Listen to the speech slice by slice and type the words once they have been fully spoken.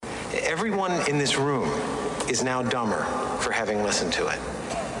Everyone in this room is now dumber for having listened to it.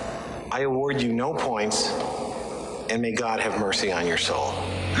 I award you no points, and may God have mercy on your soul.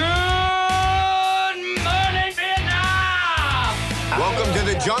 Good morning, Vietnam! Welcome to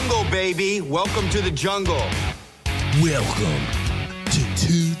the jungle, baby. Welcome to the jungle. Welcome to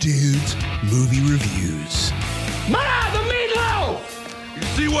Two Dudes Movie Reviews. Mana, the meatloaf! You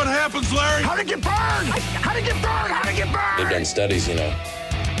see what happens, Larry? How'd it get burned? How'd it get burned? How'd it get burned? They've done studies,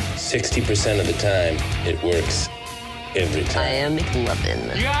 60% of the time, it works every time. I am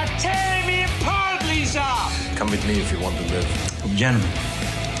McLovin. You are tearing me apart, Lisa! Come with me if you want to live. Gentlemen,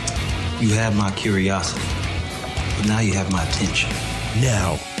 you have my curiosity, but now you have my attention.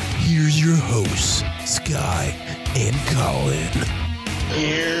 Now, here's your hosts, Sky and Colin.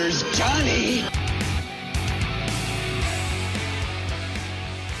 Here's Johnny!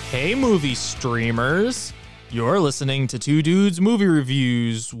 Hey, movie streamers. You're listening to Two Dudes Movie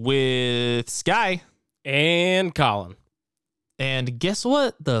Reviews with Sky. And Colin. And guess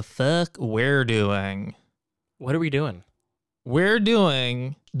what the fuck we're doing? What are we doing? We're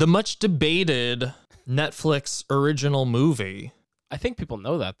doing the much debated Netflix original movie. I think people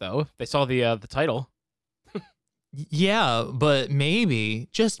know that, though. They saw the title. Yeah, but maybe,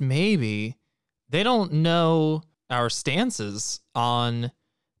 just maybe, they don't know our stances on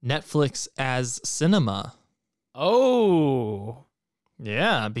Netflix as cinema. Oh.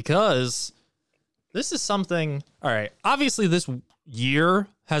 Yeah, because this is something... All right, obviously this year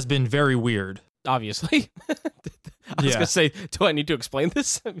has been very weird. Obviously. I was going to say, do I need to explain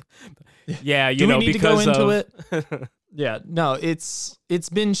this? Yeah, do we need because to go into it? Yeah, no, it's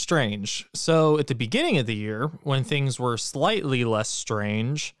been strange. So at the beginning of the year, when things were slightly less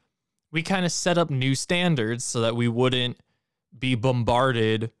strange, we kind of set up new standards so that we wouldn't be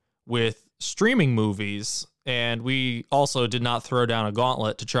bombarded with streaming movies. And we also did not throw down a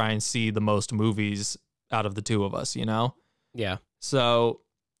gauntlet to try and see the most movies out of the two of us, Yeah. So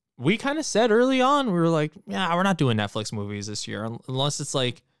we kind of said early on, we were like, yeah, we're not doing Netflix movies this year unless it's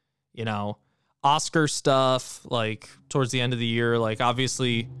like, Oscar stuff, like towards the end of the year. Like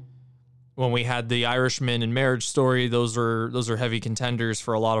obviously when we had The Irishman and Marriage Story, those are heavy contenders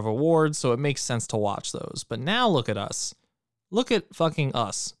for a lot of awards, so it makes sense to watch those. But now look at us. Look at fucking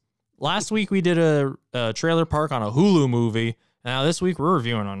us. Last week we did a trailer park on a Hulu movie. Now this week we're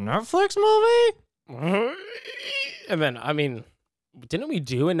reviewing a Netflix movie? And then, didn't we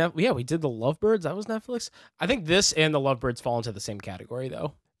do we did The Lovebirds. That was Netflix. I think this and The Lovebirds fall into the same category,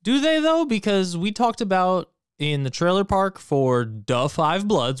 though. Do they, though? Because we talked about in the trailer park for Da 5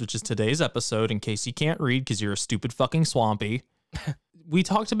 Bloods, which is today's episode, in case you can't read because you're a stupid fucking swampy. We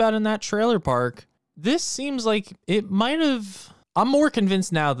talked about in that trailer park, this seems like it might have... I'm more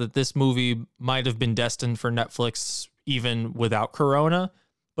convinced now that this movie might have been destined for Netflix even without Corona.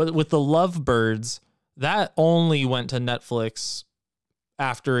 But with The Lovebirds, that only went to Netflix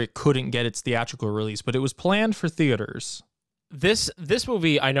after it couldn't get its theatrical release, but it was planned for theaters. This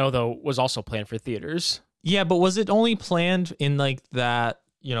movie, I know, though, was also planned for theaters. Yeah, but was it only planned in like that,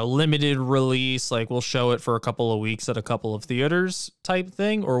 limited release, like we'll show it for a couple of weeks at a couple of theaters type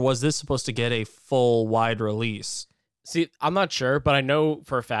thing? Or was this supposed to get a full wide release? See, I'm not sure, but I know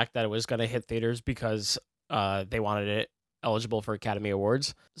for a fact that it was going to hit theaters because they wanted it eligible for Academy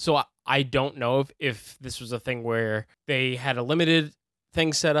Awards. So I don't know if this was a thing where they had a limited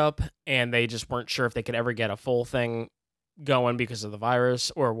thing set up and they just weren't sure if they could ever get a full thing going because of the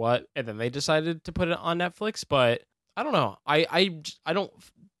virus or what, and then they decided to put it on Netflix. But I don't know. I don't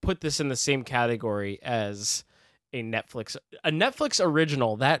put this in the same category as a Netflix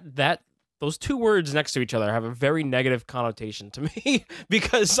original. That those two words next to each other have a very negative connotation to me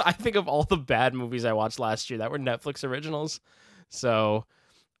because I think of all the bad movies I watched last year that were Netflix originals. So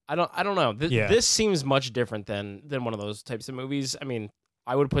I don't know. This seems much different than one of those types of movies.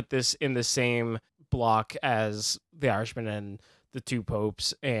 I would put this in the same block as The Irishman and The Two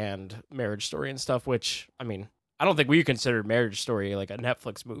Popes and Marriage Story and stuff, which, I don't think we considered Marriage Story like a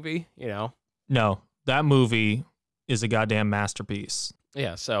Netflix movie, No, that movie is a goddamn masterpiece.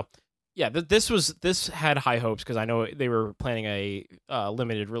 Yeah, so, yeah, this had high hopes because I know they were planning a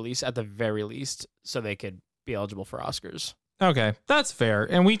limited release at the very least so they could be eligible for Oscars. Okay, that's fair.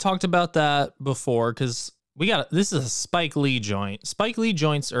 And we talked about that before because this is a Spike Lee joint. Spike Lee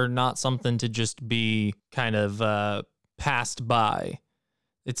joints are not something to just be kind of passed by.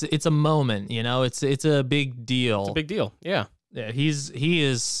 It's a moment, it's a big deal. It's a big deal. Yeah. Yeah, he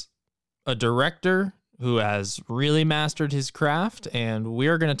is a director who has really mastered his craft, and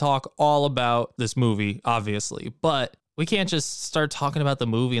we're going to talk all about this movie, obviously. But we can't just start talking about the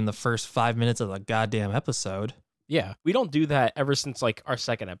movie in the first 5 minutes of the goddamn episode. Yeah, we don't do that ever since like our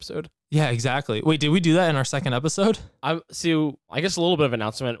second episode. Yeah, exactly. Wait, did we do that in our second episode? So I guess a little bit of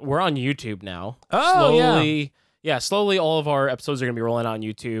announcement. We're on YouTube now. Oh, slowly, yeah. Slowly, all of our episodes are gonna be rolling out on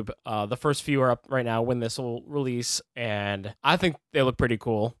YouTube. The first few are up right now when this will release, and I think they look pretty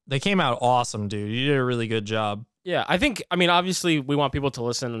cool. They came out awesome, dude. You did a really good job. Yeah, I mean, obviously, we want people to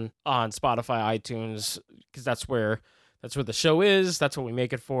listen on Spotify, iTunes, because that's where the show is. That's what we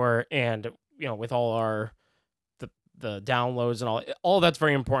make it for, and with all our the downloads and all that's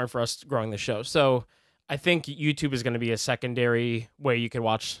very important for us growing the show. So I think YouTube is going to be a secondary way you can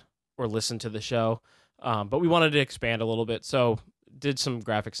watch or listen to the show. But we wanted to expand a little bit, so did some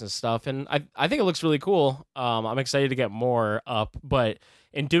graphics and stuff, and I think it looks really cool. I'm excited to get more up, but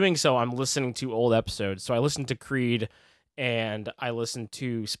in doing so, I'm listening to old episodes. So I listened to Creed, and I listened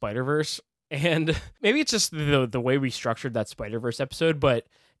to Spider-Verse, and maybe it's just the way we structured that Spider-Verse episode, but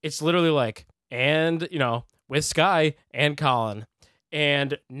it's literally like, and with Sky and Colin.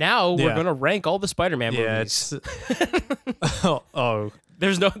 And now we're going to rank all the Spider-Man movies.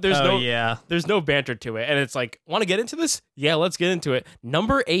 There's no banter to it. And it's like, want to get into this? Yeah, let's get into it.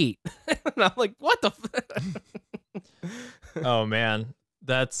 Number 8. And I'm like, what the Oh man,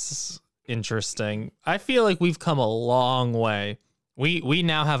 that's interesting. I feel like we've come a long way. We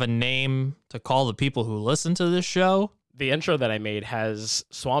now have a name to call the people who listen to this show. The intro that I made has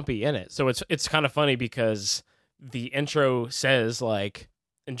Swampy in it. So it's kind of funny because the intro says like,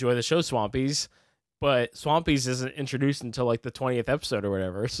 enjoy the show, Swampies, but Swampies isn't introduced until like the 20th episode or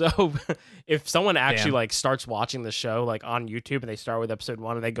whatever. So if someone actually like starts watching the show like on YouTube and they start with episode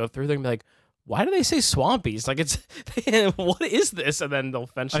 1 and they go through, they're gonna be like, why do they say Swampies? Like, it's what is this? And then they'll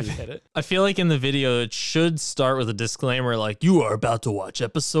eventually hit it. I feel like in the video it should start with a disclaimer like, you are about to watch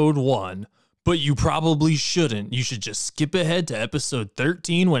episode 1. But you probably shouldn't. You should just skip ahead to episode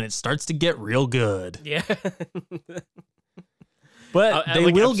 13 when it starts to get real good. Yeah. But they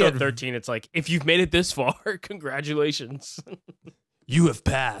like will episode get 13. It's like, if you've made it this far, congratulations. You have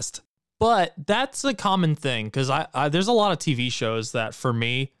passed. But that's a common thing because I there's a lot of TV shows that for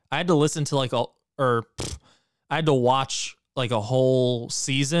me, I had to listen to I had to watch like a whole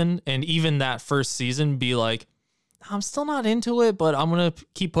season, and even that first season be like, I'm still not into it, but I'm gonna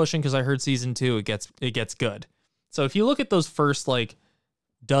keep pushing because I heard season 2 it gets good. So if you look at those first like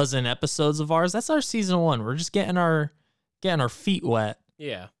dozen episodes of ours, that's our season 1. We're just getting our feet wet.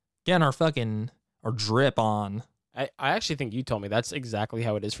 Yeah, getting our drip on. I actually think you told me that's exactly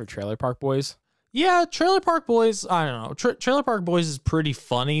how it is for Trailer Park Boys. Yeah, Trailer Park Boys, I don't know. Trailer Park Boys is pretty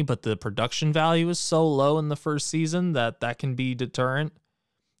funny, but the production value is so low in the first season that can be deterrent.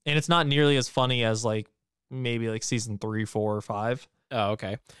 And it's not nearly as funny as like maybe like season 3, 4, or 5. Oh,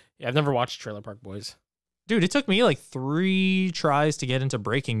 okay. Yeah, I've never watched Trailer Park Boys. Dude, it took me like 3 tries to get into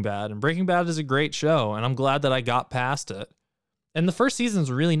Breaking Bad, and Breaking Bad is a great show, and I'm glad that I got past it. And the first season's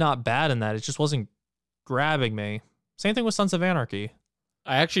really not bad in that. It just wasn't grabbing me. Same thing with Sons of Anarchy.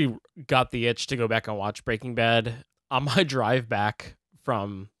 I actually got the itch to go back and watch Breaking Bad on my drive back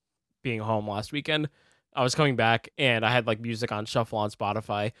from being home last weekend. I was coming back and I had like music on shuffle on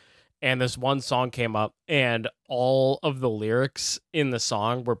Spotify, and this one song came up and all of the lyrics in the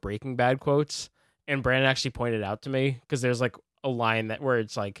song were Breaking Bad quotes. And Brandon actually pointed out to me because there's like a line where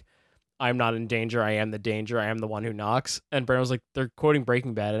it's like, I'm not in danger, I am the danger, I am the one who knocks. And Brandon was like, they're quoting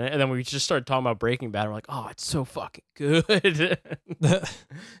Breaking Bad. And then we just started talking about Breaking Bad. And we're like, oh, it's so fucking good.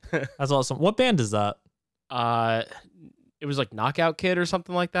 That's awesome. What band is that? It was like Knockout Kid or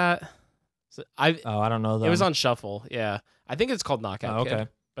something like that. So I don't know that. It was on Shuffle. Yeah. I think it's called Knockout Kid. Okay.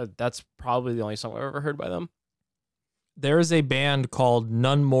 But that's probably the only song I've ever heard by them. There is a band called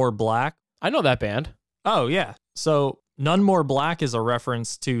None More Black. I know that band. Oh, yeah. So None More Black is a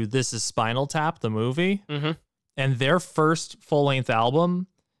reference to This Is Spinal Tap, the movie. Mm-hmm. And their first full-length album,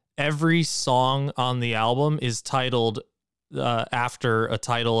 every song on the album is titled after a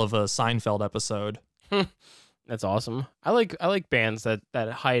title of a Seinfeld episode. That's awesome. I like bands that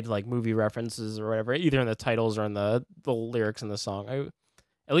hide like movie references or whatever, either in the titles or in the lyrics in the song.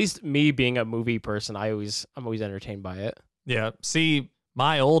 At least me being a movie person, I'm always entertained by it. Yeah. See,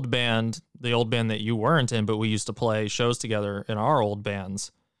 my old band, the old band that you weren't in, but we used to play shows together in our old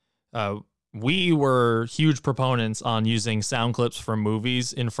bands. We were huge proponents on using sound clips from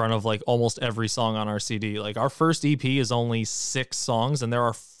movies in front of like almost every song on our CD. Like our first EP is only 6 songs and there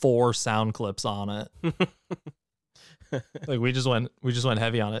are 4 sound clips on it. Like we just went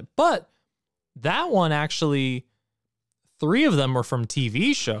heavy on it. But that one actually, 3 of them were from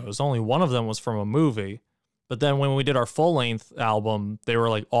TV shows. Only one of them was from a movie. But then when we did our full length album, they were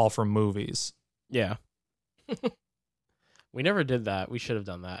like all from movies. Yeah. We never did that. We should have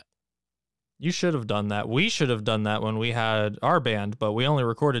done that. You should have done that. We should have done that when we had our band, but we only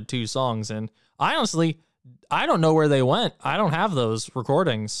recorded 2 songs. And I don't know where they went. I don't have those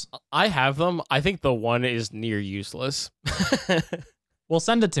recordings. I have them. I think the one is near useless. Well,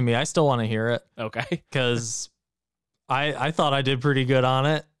 send it to me. I still want to hear it. Okay. Because I thought I did pretty good on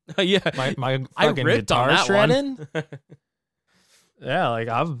it. Yeah. My I fucking ripped on guitar that shredding. one. Yeah, like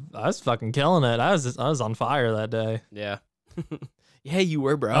I was fucking killing it. I was on fire that day. Yeah. Yeah, you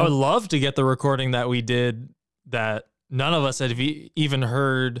were, bro. I would love to get the recording that we did that none of us had even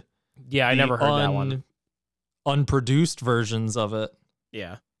heard. Yeah, I never heard that one. Unproduced versions of it.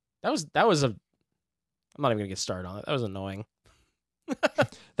 Yeah. That was a I'm not even going to get started on it. That was annoying.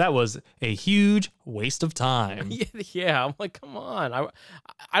 That was a huge waste of time. Yeah, I'm like, come on.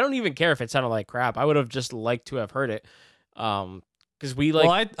 I don't even care if it sounded like crap. I would have just liked to have heard it. Because we like.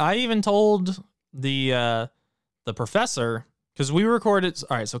 Well, I even told the professor, because we recorded.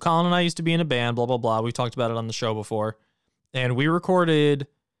 All right, so Colin and I used to be in a band. Blah blah blah. We talked about it on the show before, and we recorded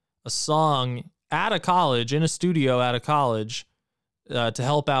a song at a college, in a studio at a college, to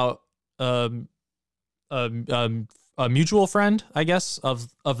help out a mutual friend, I guess, of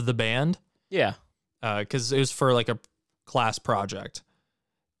the band. Yeah. Because it was for like a class project.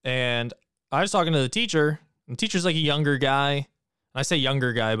 And I was talking to the teacher, and the teacher's like a younger guy. And I say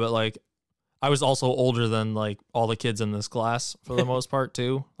younger guy, but like I was also older than like all the kids in this class for the most part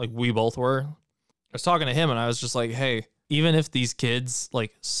too. Like we both were. I was talking to him and I was just like, hey, even if these kids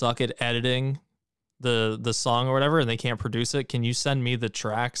like suck at editing the song or whatever and they can't produce it, can you send me the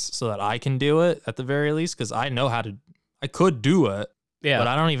tracks so that I can do it at the very least? Because I know I could do it. Yeah. But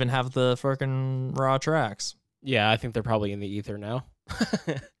I don't even have the freaking raw tracks. Yeah, I think they're probably in the ether now.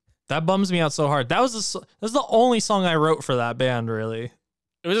 That bums me out so hard. That was the only song I wrote for that band, really.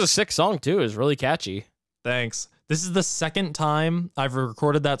 It was a sick song too. It was really catchy. Thanks. This is the second time I've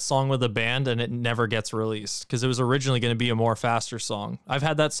recorded that song with a band and it never gets released because it was originally going to be a more faster song. I've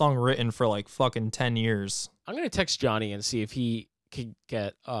had that song written for like fucking 10 years. I'm going to text Johnny and see if he could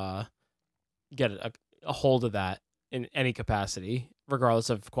get a hold of that in any capacity, regardless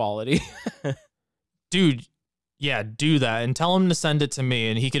of quality. Dude, yeah, do that and tell him to send it to me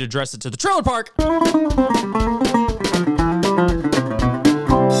and he could address it to the trailer park.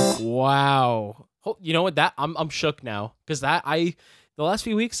 Wow. Oh, you know what? That I'm shook now because the last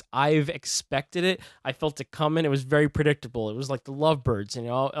few weeks I've expected it. I felt it coming. It was very predictable. It was like the Lovebirds, you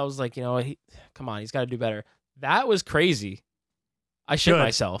know. I was like, you know, come on, he's got to do better. That was crazy. I shit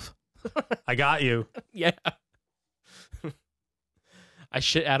myself. I got you. Yeah. I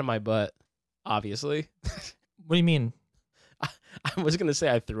shit out of my butt, obviously. What do you mean? I was gonna say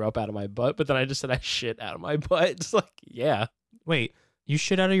I threw up out of my butt, but then I just said I shit out of my butt. It's like, yeah. Wait, you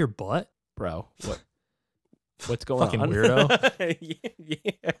shit out of your butt? Bro, what's going fucking on? Weirdo.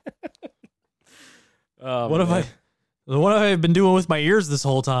 Yeah. Oh, what have I been doing with my ears this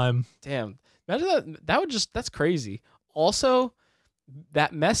whole time? Damn. Imagine that. That's crazy. Also,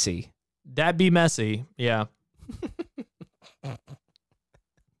 that messy. That'd be messy. Yeah.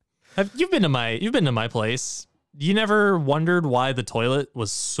 You've been to my place. You never wondered why the toilet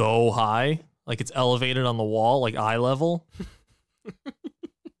was so high? Like it's elevated on the wall, like eye level?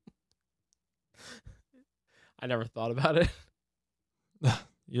 I never thought about it.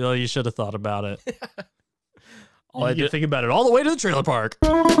 You should have thought about it. You think about it all the way to the trailer park.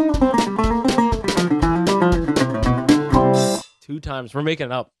 2 times. We're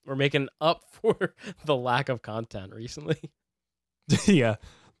making up. We're making up for the lack of content recently. Yeah.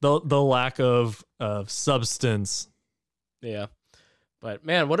 The lack of substance. Yeah. But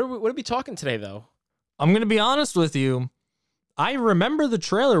man, what are we talking today though? I'm gonna be honest with you. I remember the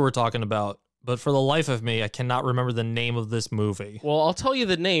trailer we're talking about, but for the life of me, I cannot remember the name of this movie. Well, I'll tell you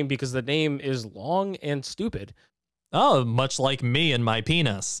the name because the name is long and stupid. Oh, much like me and my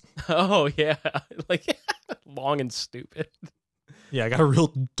penis. Oh yeah, like long and stupid. Yeah, I got a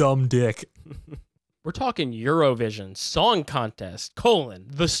real dumb dick. We're talking Eurovision Song Contest,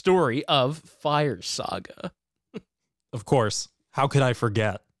 the story of Fire Saga. Of course. How could I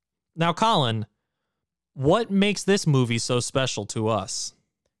forget? Now, Colin, what makes this movie so special to us?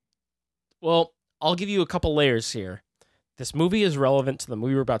 Well, I'll give you a couple layers here. This movie is relevant to the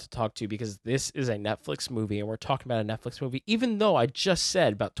movie we're about to talk to because this is a Netflix movie and we're talking about a Netflix movie, even though I just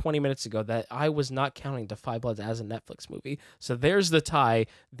said about 20 minutes ago that I was not counting Da 5 Bloods as a Netflix movie. So there's the tie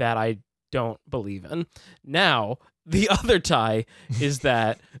that I don't believe in. Now, the other tie is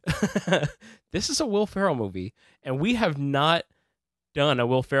that this is a Will Ferrell movie, and we have not done a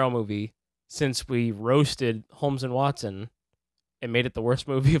Will Ferrell movie since we roasted Holmes and Watson and made it the worst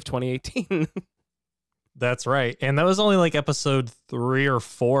movie of 2018. That's right. And that was only like episode 3 or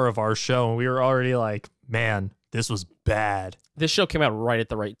 4 of our show. And we were already like, man, this was bad. This show came out right at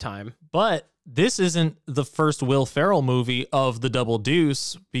the right time. But this isn't the first Will Ferrell movie of the Double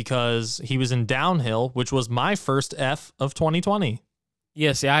Deuce because he was in Downhill, which was my first F of 2020.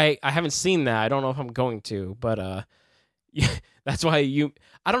 Yeah, see, I haven't seen that. I don't know if I'm going to, but yeah, that's why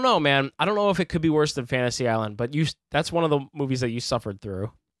I don't know, man. I don't know if it could be worse than Fantasy Island, but that's one of the movies that you suffered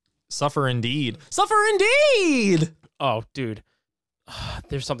through. Suffer indeed. Suffer indeed! Oh, dude.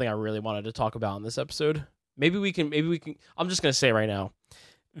 There's something I really wanted to talk about in this episode. Maybe we can, I'm just going to say right now.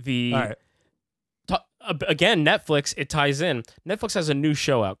 All right. Again, Netflix, it ties in. Netflix has a new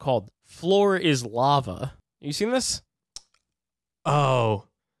show out called Floor is Lava. You seen this? Oh,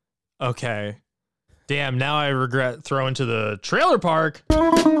 okay. Damn, now I regret throwing to the trailer park.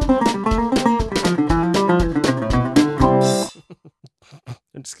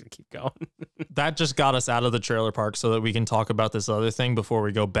 I'm just going to keep going. That just got us out of the trailer park so that we can talk about this other thing before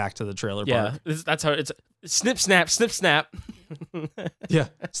we go back to the trailer park. Yeah, that's how it's snip, snap, snip, snap. Yeah.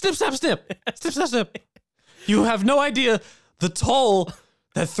 Snip, snap, snip. Snip, snap, snip. You have no idea the toll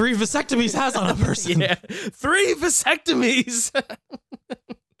that 3 vasectomies has on a person. Yeah, 3 vasectomies.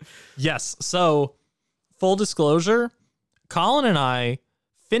 Yes. So, full disclosure, Colin and I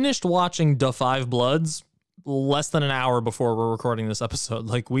finished watching Da 5 Bloods less than an hour before we're recording this episode.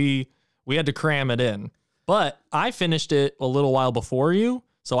 Like, we had to cram it in. But I finished it a little while before you.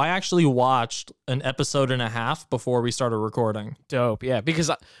 So I actually watched an episode and a half before we started recording. Dope, yeah. Because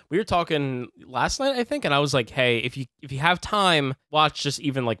we were talking last night, I think, and I was like, "Hey, if you have time, watch just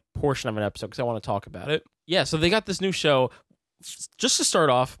even like portion of an episode because I want to talk about it." Yeah. So they got this new show. Just to start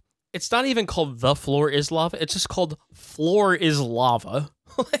off, it's not even called The Floor is Lava. It's just called Floor is Lava.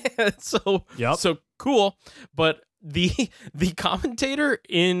 So cool. But the commentator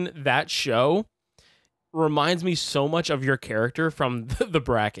in that show reminds me so much of your character from the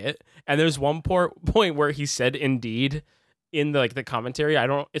bracket. And there's one point where he said "indeed" in the commentary.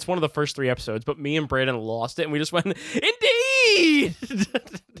 It's one of the first 3 episodes, but me and Brandon lost it and we just went "indeed."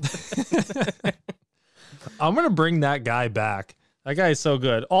 I'm going to bring that guy back. That guy is so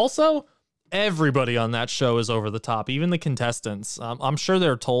good. Also, everybody on that show is over the top, even the contestants. I'm sure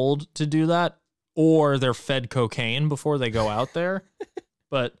they're told to do that or they're fed cocaine before they go out there.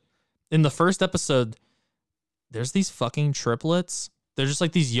 But in the first episode, there's these fucking triplets. They're just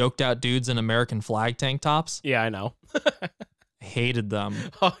like these yoked out dudes in American flag tank tops. Yeah, I know. Hated them.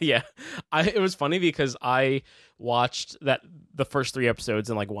 Oh yeah. It was funny because I watched the first 3 episodes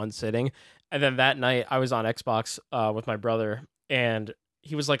in like one sitting. And then that night I was on Xbox with my brother and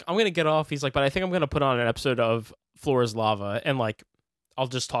he was like, "I'm going to get off." He's like, "But I think I'm going to put on an episode of Floor is Lava and like I'll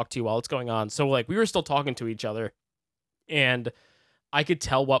just talk to you while it's going on." So like we were still talking to each other and I could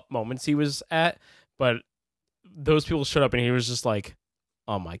tell what moments he was at, but those people showed up and he was just like,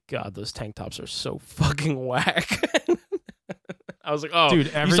 "Oh my God, those tank tops are so fucking whack." I was like, "Oh, dude,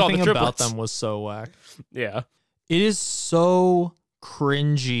 everything you saw the about triplets." them was so whack. Yeah. It is so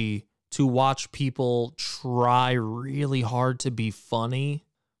cringy to watch people try really hard to be funny.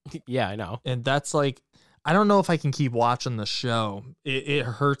 Yeah, I know. And that's like, I don't know if I can keep watching the show. It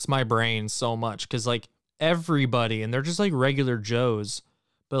hurts my brain so much because like everybody, and they're just like regular Joes,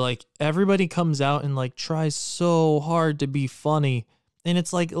 but like everybody comes out and like tries so hard to be funny. And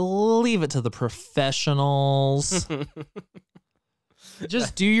it's like, leave it to the professionals.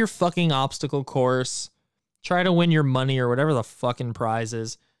 Just do your fucking obstacle course. Try to win your money or whatever the fucking prize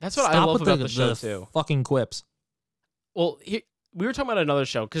is. That's what I Stop love with about the show too. Fucking quips. Well, we were talking about another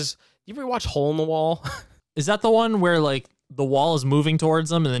show because you ever watch Hole in the Wall? Is that the one where like the wall is moving towards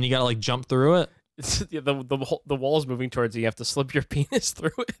them and then you gotta like jump through it? The wall is moving towards you. You have to slip your penis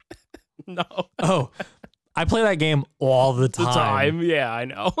through it. No. Oh, I play that game all the time. Yeah, I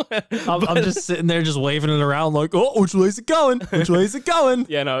know. I'm just sitting there just waving it around like, oh, which way is it going? Which way is it going?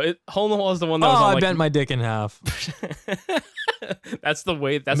 Yeah, no. Hole in the Wall is the one that Oh, was on, I bent my dick in half. That's the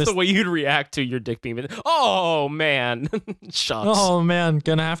way. The way you'd react to your dick being. Oh man, shucks. Oh man,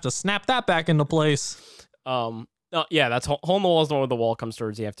 gonna have to snap that back into place. No, yeah, that's Hole in the Wall is the one where the wall comes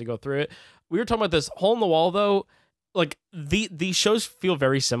towards you. You have to go through it. We were talking about this Hole in the Wall though. Like these shows feel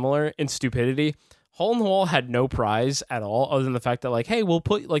very similar in stupidity. Hole in the Wall had no prize at all, other than the fact that like, hey, we'll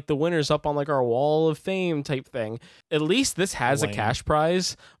put like the winners up on like our wall of fame type thing. At least this has a cash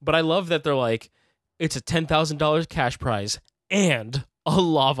prize, but I love that they're like, it's a $10,000 cash prize and a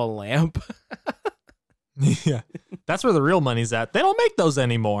lava lamp. Yeah, that's where the real money's at. They don't make those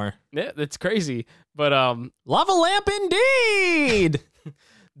anymore. Yeah, that's crazy. But lava lamp indeed.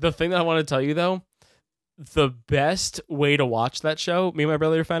 The thing that I want to tell you though, the best way to watch that show, me and my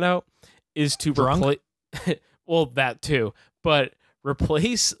brother found out, is to Drunk? Well, that too. But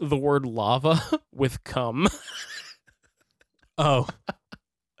replace the word lava with cum. Oh,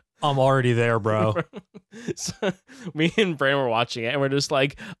 I'm already there, bro. So, me and Bran were watching it, and we're just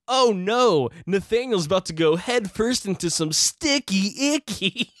like, oh no, Nathaniel's about to go head first into some sticky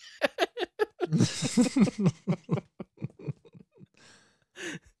icky.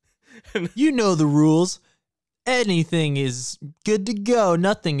 You know the rules. Anything is good to go.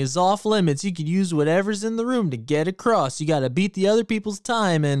 Nothing is off limits. You can use whatever's in the room to get across. You got to beat the other people's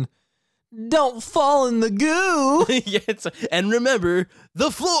time and don't fall in the goo. Yeah, and remember,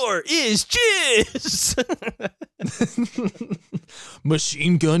 the floor is jizz.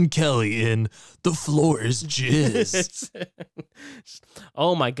 Machine Gun Kelly in The Floor is Jizz.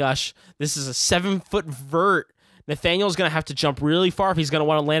 Oh my gosh, this is a 7-foot vert. Nathaniel's going to have to jump really far if he's going to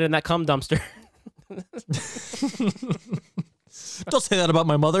want to land in that cum dumpster. Don't say that about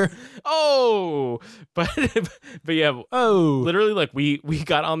my mother. Oh, but yeah. Oh, literally, like we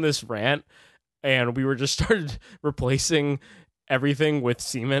got on this rant and we were just started replacing everything with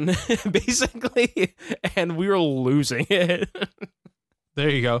semen, basically, and we were losing it. There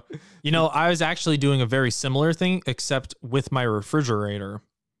you go. You know, I was actually doing a very similar thing, except with my refrigerator.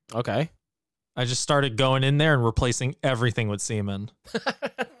 Okay. I just started going in there and replacing everything with semen.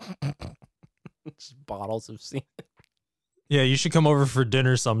 Just bottles of semen. Yeah, you should come over for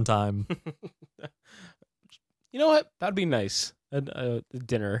dinner sometime. You know what? That'd be nice. A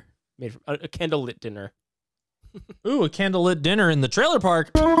dinner made from a candlelit dinner. Ooh, a candlelit dinner in the trailer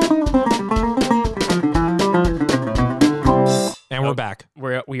park. And we're back.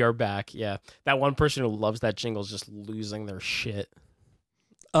 We are back. Yeah, that one person who loves that jingle is just losing their shit.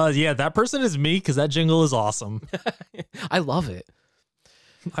 Yeah, that person is me because that jingle is awesome. I love it.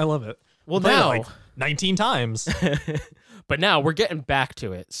 I love it. Well, Played it now like 19 times. But now we're getting back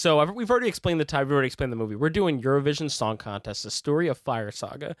to it. So we've already explained the time. We've already explained the movie. We're doing Eurovision Song Contest, the story of Fire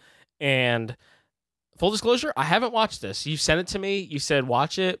Saga. And full disclosure, I haven't watched this. You sent it to me. You said,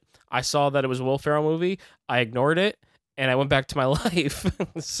 watch it. I saw that it was a Will Ferrell movie. I ignored it. And I went back to my life.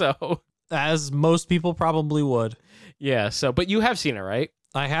 So, as most people probably would. Yeah. So, but you have seen it, right?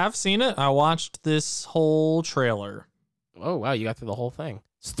 I have seen it. I watched this whole trailer. Oh, wow. You got through the whole thing.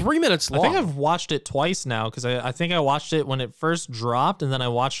 It's 3 minutes long. I think I've watched it twice now because I think I watched it when it first dropped and then I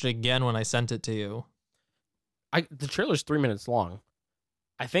watched it again when I sent it to you. The trailer's 3 minutes long.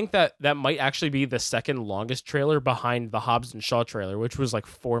 I think that might actually be the second longest trailer behind the Hobbs and Shaw trailer, which was like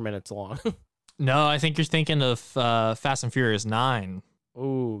 4 minutes long. No, I think you're thinking of Fast and Furious 9.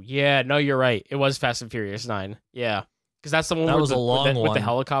 Oh, yeah. No, you're right. It was Fast and Furious 9. Yeah. Because that's the one that was a long one. With the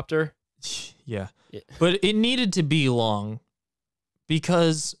helicopter. Yeah. But it needed to be long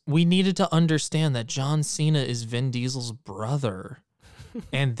because we needed to understand that John Cena is Vin Diesel's brother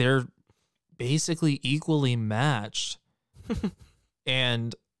and they're basically equally matched.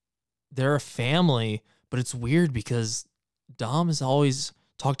 And they're a family, but it's weird because Dom has always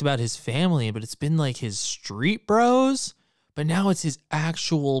talked about his family, but it's been like his street bros, but now it's his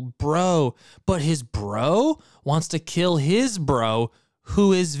actual bro. But his bro wants to kill his bro,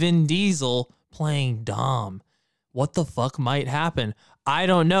 who is Vin Diesel playing Dom. What the fuck might happen? I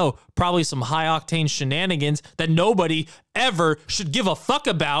don't know. Probably some high octane shenanigans that nobody ever should give a fuck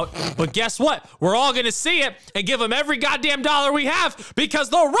about. But guess what? We're all going to see it and give them every goddamn dollar we have because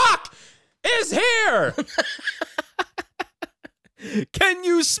The Rock is here. Can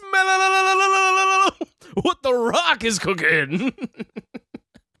you smell what The Rock is cooking?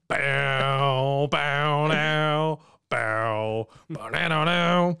 Bow, bow, now, bow, bow, now,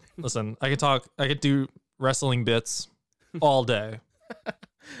 now. Listen, I could do wrestling bits all day.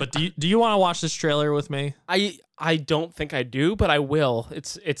 But do you want to watch this trailer with me? I don't think I do, but I will.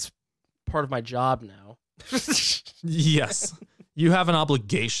 It's part of my job now. Yes. You have an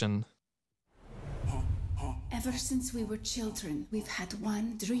obligation. Ever since we were children, we've had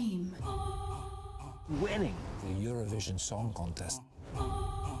one dream. Winning the Eurovision Song Contest.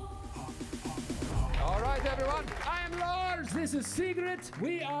 All right, everyone. I am Lars. This is Sigrid.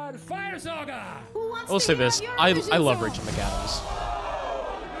 We are Fire Saga. I'll say this. I love Rachel McAdams.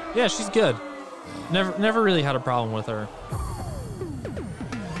 Yeah, she's good. Never really had a problem with her.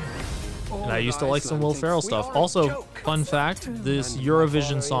 And I used to like some Will Ferrell stuff. Also, fun fact, this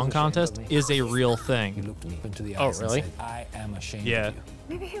Eurovision Song Contest is a real thing. Oh, really? Yeah.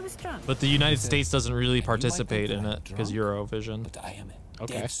 Maybe he was drunk. But the United States doesn't really participate in it because Eurovision.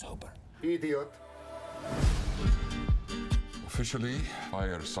 Okay. Idiot. Officially,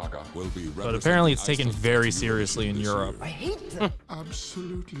 Fire Saga will be. But apparently it's taken very seriously in Europe. I hate them.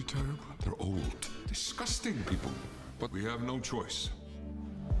 Absolutely terrible. They're old, disgusting people. But we have no choice.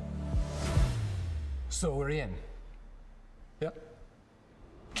 So we're in. Yep.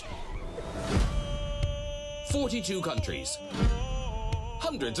 42 countries.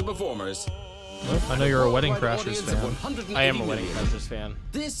 Hundreds of performers. I know you're a Wedding Crashers fan. I am a Wedding Crashers fan.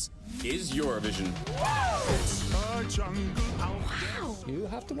 This is Eurovision. You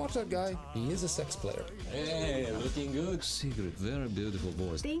have to watch that guy. He is a sex player. Hey, looking good. Sigrid, very beautiful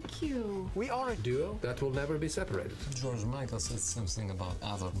voice. Thank you. We are a duo that will never be separated. George Michael said something about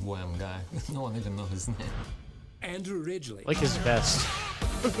other Wham guy. No one even knows his name. Andrew Ridgeley. Like his vest.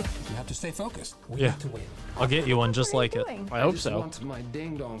 You have to stay focused. We Yeah. have to win. I'll get you one just like it. I hope just so. want my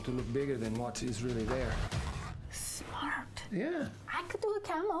ding dong to look bigger than what is really there. Smart. Yeah. I could do a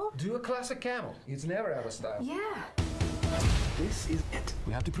camel. Do a classic camel. It's never out of style. Yeah. This is it.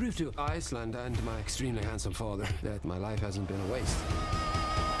 We have to prove to Iceland and my extremely handsome father that my life hasn't been a waste.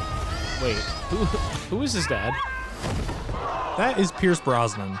 Wait, who is his dad? That is Pierce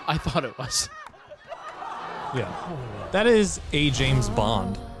Brosnan. I thought it was. Yeah. That is a James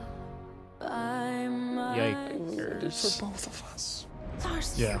Bond. Yikers. For both of us.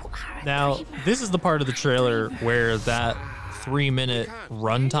 Yeah. Now, this is the part of the trailer where that 3-minute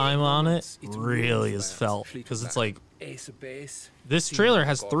runtime on it really is felt. Because it's like, Ace of base. this trailer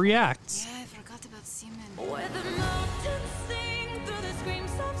has 3 acts. Yeah, I forgot about Simon.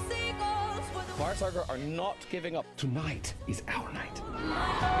 Firesaga are not giving up. Tonight is our night.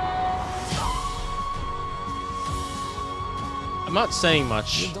 I'm not saying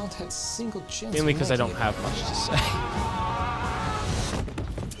much, You don't have a single chance. mainly of because I don't making have much to say.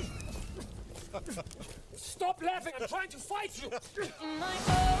 Stop laughing, I'm trying to fight you!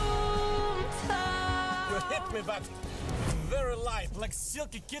 You hit me, but very light, like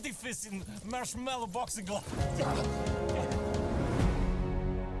silky kitty fish in marshmallow boxing glove.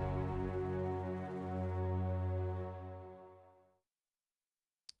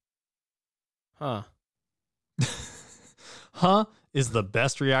 Huh. Huh is the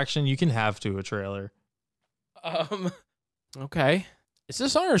best reaction you can have to a trailer. Okay. Is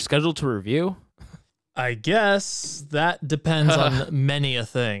this on our schedule to review? I guess that depends on many a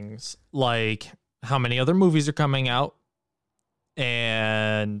things, like how many other movies are coming out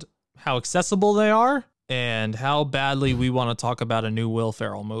and how accessible they are and how badly we want to talk about a new Will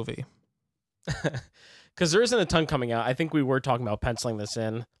Ferrell movie. Because there isn't a ton coming out. I think we were talking about penciling this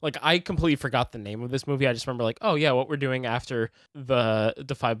in. Like, I completely forgot the name of this movie. I just remember, like, oh, yeah, what we're doing after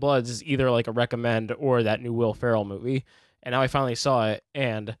the Five Bloods is either, like, a recommend or that new Will Ferrell movie. And now I finally saw it,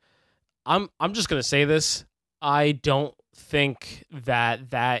 and I'm just going to say this. I don't think that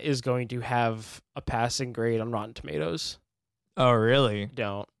is going to have a passing grade on Rotten Tomatoes. Oh, really? I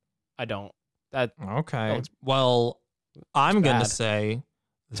don't. That Okay. Well, I'm going to bad. say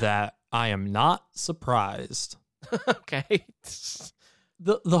that I am not surprised. Okay.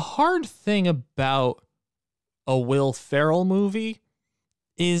 The hard thing about a Will Ferrell movie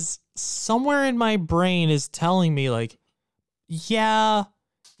is somewhere in my brain is telling me, like, yeah,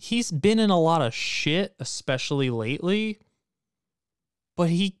 he's been in a lot of shit, especially lately, but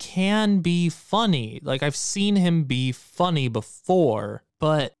he can be funny. Like, I've seen him be funny before,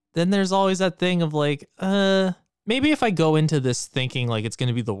 but then there's always that thing of like, maybe if I go into this thinking like it's going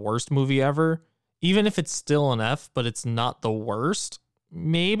to be the worst movie ever, even if it's still an F, but it's not the worst,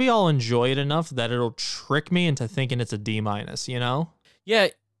 maybe I'll enjoy it enough that it'll trick me into thinking it's a D-, you know? Yeah,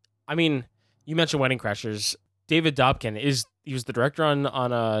 I mean, you mentioned Wedding Crashers. David Dobkin he was the director on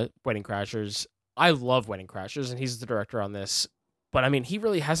Wedding Crashers. I love Wedding Crashers, and he's the director on this. But I mean, he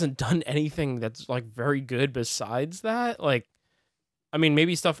really hasn't done anything that's like very good besides that. Like, I mean,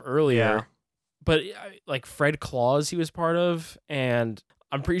 maybe stuff earlier. Yeah. But like Fred Claus, he was part of, and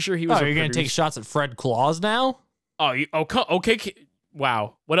I'm pretty sure he was. Oh, you're gonna take shots at Fred Claus now? Oh, okay.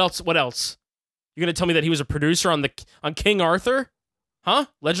 Wow. What else? You're gonna tell me that he was a producer on King Arthur? Huh?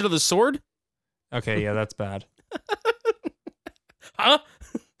 Legend of the Sword? Okay, yeah, that's bad. Huh?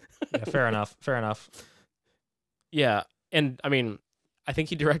 Yeah, fair enough. Yeah, and I mean, I think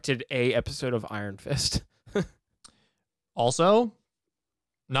he directed a episode of Iron Fist. Also,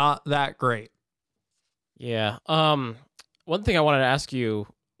 not that great. Yeah. One thing I wanted to ask you,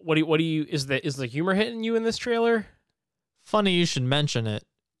 what do you is the humor hitting you in this trailer? Funny you should mention it.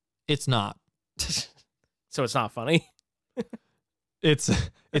 It's not. So it's not funny. It's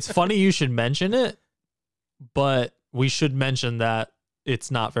funny you should mention it, but we should mention that it's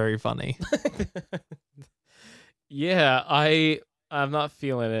not very funny. Yeah, I'm not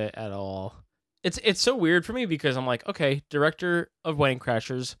feeling it at all. It's so weird for me because I'm like, okay, director of Wedding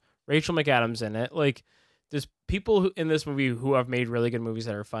Crashers, Rachel McAdams in it. Like, there's people in this movie who have made really good movies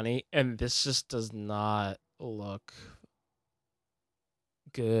that are funny, and this just does not look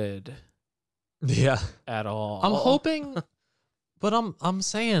good. Yeah. at all. I'm hoping, but I'm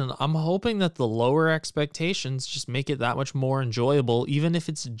saying I'm hoping that the lower expectations just make it that much more enjoyable, even if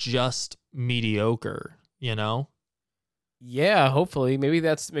it's just mediocre. You know? Yeah, hopefully. Maybe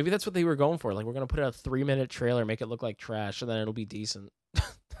that's what they were going for. Like, we're gonna put out a 3-minute trailer, make it look like trash, and then it'll be decent.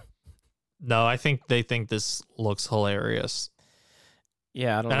 No, I think they think this looks hilarious.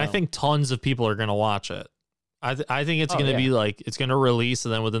 Yeah, I don't know. And I think tons of people are gonna watch it. I think it's gonna be like, it's gonna release,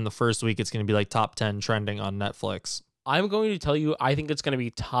 and then within the first week, it's gonna be like top 10 trending on Netflix. I'm going to tell you, I think it's gonna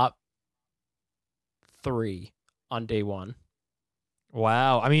be top 3 on day 1.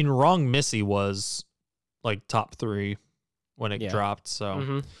 Wow. I mean, Wrong Missy was like top 3 when it dropped.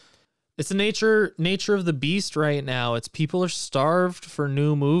 So it's the nature of the beast right now. It's people are starved for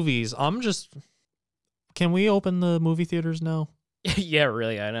new movies. Can we open the movie theaters now? Yeah,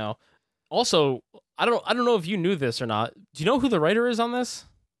 really, I know. Also, I don't know if you knew this or not. Do you know who the writer is on this?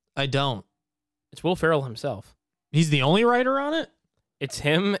 I don't. It's Will Ferrell himself. He's the only writer on it? It's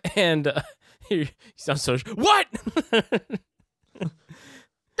him and he sounds so what?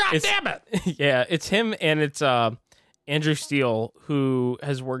 God damn it. Yeah, it's him and it's Andrew Steele, who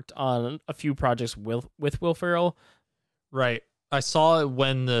has worked on a few projects with Will Ferrell. Right. I saw it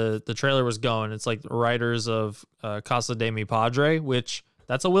when the trailer was going. It's like the writers of Casa de Mi Padre, which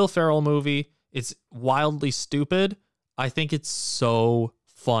that's a Will Ferrell movie. It's wildly stupid. I think it's so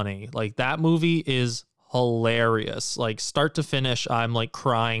funny. Like, that movie is hilarious. Like, start to finish, I'm like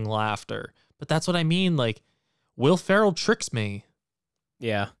crying laughter. But that's what I mean. Like, Will Ferrell tricks me.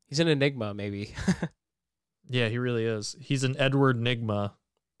 Yeah, he's an enigma, maybe. Yeah, he really is. He's an Edward Nigma.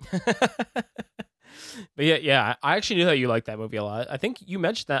 But yeah, I actually knew that you liked that movie a lot. I think you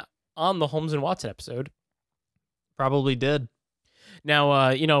mentioned that on the Holmes and Watson episode. Probably did.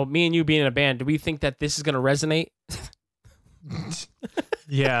 Now, me and you being in a band, do we think that this is going to resonate?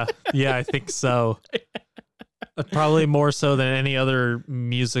 Yeah, I think so. Probably more so than any other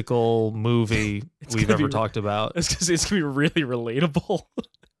musical movie we've ever talked about. It's because it's going to be really relatable.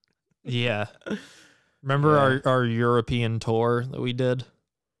 Yeah. Remember our European tour that we did?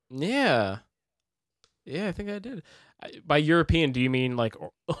 Yeah. Yeah, I think I did. By European, do you mean like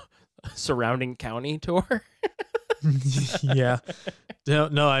surrounding county tour? Yeah.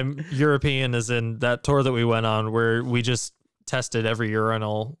 No, I'm European as in that tour that we went on where we just tested every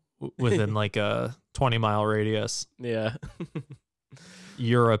urinal within like a 20-mile radius. Yeah.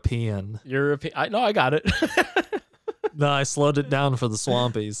 European. I got it. No, I slowed it down for the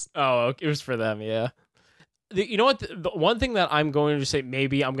Swampies. Oh, okay. It was for them, yeah. You know what? The one thing that I'm going to say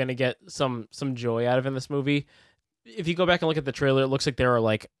maybe I'm going to get some joy out of in this movie, if you go back and look at the trailer, it looks like there are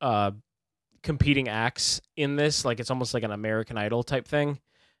like competing acts in this. Like, it's almost like an American Idol type thing.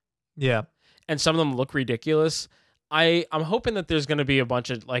 Yeah. And some of them look ridiculous. I'm hoping that there's going to be a bunch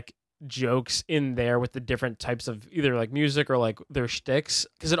of like jokes in there with the different types of either like music or like their shticks,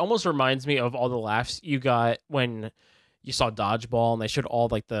 because it almost reminds me of all the laughs you got when you saw Dodgeball and they showed all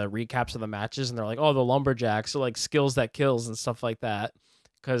like the recaps of the matches and they're like, oh, the lumberjacks, so like skills that kills and stuff like that.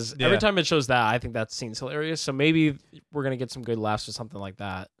 Because every time it shows that, I think that scene's hilarious. So maybe we're going to get some good laughs or something like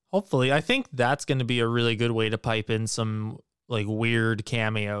that. Hopefully. I think that's going to be a really good way to pipe in some like weird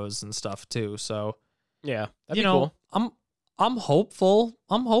cameos and stuff too. So yeah, that'd be cool. I'm hopeful.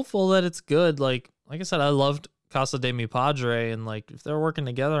 I'm hopeful that it's good. Like I said, I loved Casa de Mi Padre, and like if they're working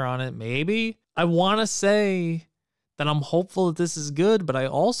together on it, maybe. I want to say that I'm hopeful that this is good, but I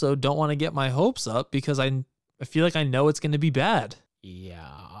also don't want to get my hopes up because I feel like I know it's going to be bad.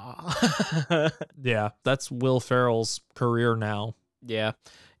 Yeah. Yeah, that's Will Ferrell's career now. Yeah.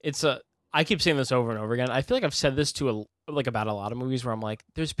 I keep saying this over and over again. I feel like I've said this to about a lot of movies where I'm like,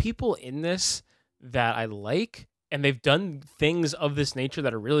 there's people in this that I like, and they've done things of this nature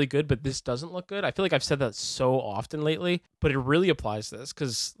that are really good, but this doesn't look good. I feel like I've said that so often lately, but it really applies to this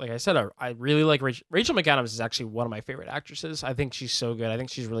because, like I said, I really like Rachel McAdams is actually one of my favorite actresses. I think she's so good. I think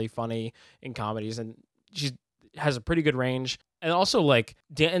she's really funny in comedies, and she has a pretty good range. And also, like,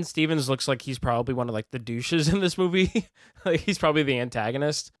 Dan Stevens looks like he's probably one of like the douches in this movie. Like, he's probably the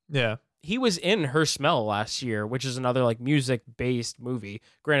antagonist. Yeah. He was in Her Smell last year, which is another like music-based movie.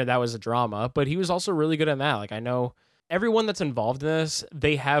 Granted, that was a drama, but he was also really good in that. Like, I know everyone that's involved in this,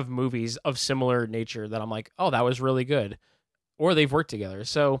 they have movies of similar nature that I'm like, oh, that was really good. Or they've worked together.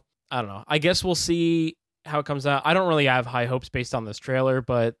 So, I don't know. I guess we'll see how it comes out. I don't really have high hopes based on this trailer,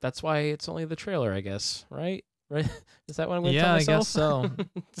 but that's why it's only the trailer, I guess. Right? Is that what I'm going to tell myself? Yeah, I guess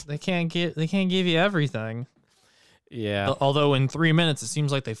so. They can't give you everything. Yeah. Although in 3 minutes, it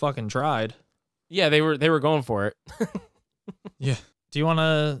seems like they fucking tried. Yeah, they were going for it. Yeah. Do you want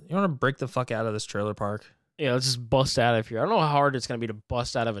to break the fuck out of this trailer park? Yeah, let's just bust out of here. I don't know how hard it's going to be to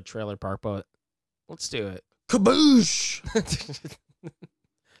bust out of a trailer park, but Let's do it. Kaboosh!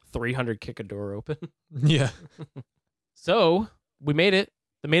 300 kick a door open. Yeah. So we made it.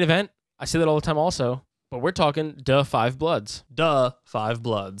 The main event. I say that all the time also, but we're talking Duh Five Bloods. Duh Five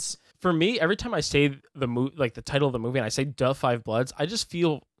Bloods. For me, every time I say the title of the movie and I say Duh Five Bloods, I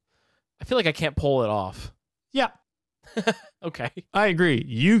feel like I can't pull it off. Yeah. Okay. I agree.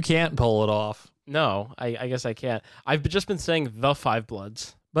 You can't pull it off. No, I guess I can't. I've just been saying The Five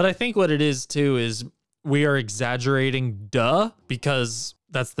Bloods. But I think what it is too is we are exaggerating duh because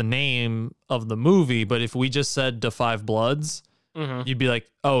that's the name of the movie. But if we just said The Five Bloods, you'd be like,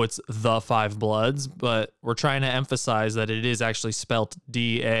 oh, it's The Five Bloods. But we're trying to emphasize that it is actually spelt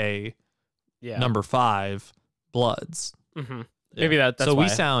DA number 5 Bloods. Mm-hmm. Maybe that's so why. we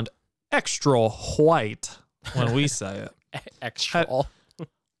sound extra white when we say it. Extra.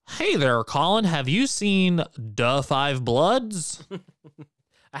 Hey there, Colin. Have you seen The Five Bloods?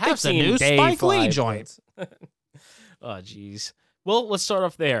 I have it's seen a new Day Spike Lee Five joint. Oh, jeez. Well, let's start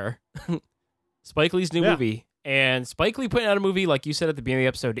off there. Spike Lee's new movie. And Spike Lee putting out a movie, like you said at the beginning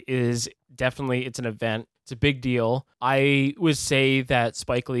of the episode, is definitely, it's an event. It's a big deal. I would say that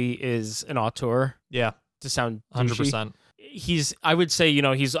Spike Lee is an auteur. Yeah. To sound 100%. I would say,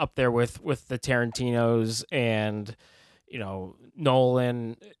 he's up there with the Tarantinos and,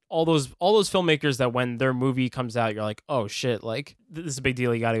 Nolan, all those filmmakers that when their movie comes out, you're like, oh shit, like this is a big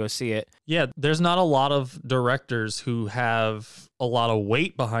deal. You got to go see it. Yeah. There's not a lot of directors who have a lot of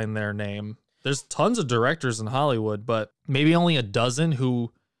weight behind their name. There's tons of directors in Hollywood, but maybe only a dozen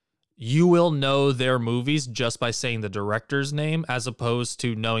who you will know their movies just by saying the director's name as opposed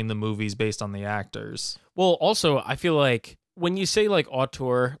to knowing the movies based on the actors. Well, also, I feel like when you say like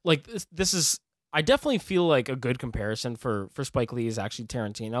auteur, like this is, I definitely feel like a good comparison for Spike Lee is actually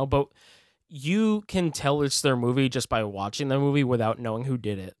Tarantino, but you can tell it's their movie just by watching the movie without knowing who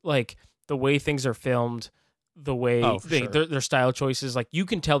did it. Like the way things are filmed, the way their style choices, like you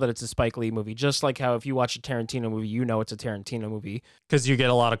can tell that it's a Spike Lee movie, just like how if you watch a Tarantino movie, you know it's a Tarantino movie. Because you get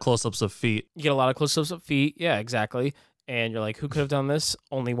a lot of close-ups of feet. You get a lot of close-ups of feet, yeah, exactly. And you're like, who could have done this?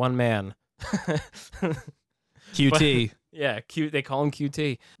 Only one man. QT. But, yeah, they call him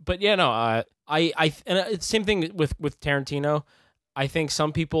QT. But yeah, no, and it's same thing with Tarantino. I think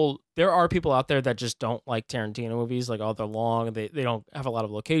there are people out there that just don't like Tarantino movies, like, oh, they're long, they don't have a lot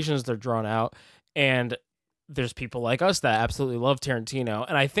of locations, they're drawn out, and there's people like us that absolutely love Tarantino,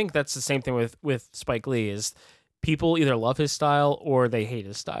 and I think that's the same thing with Spike Lee, is people either love his style or they hate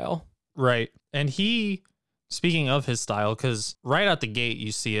his style. Right. And speaking of his style, because right out the gate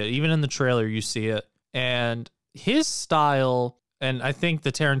you see it, even in the trailer you see it, and his style, and I think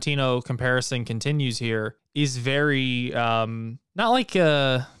the Tarantino comparison continues here, is very, not like,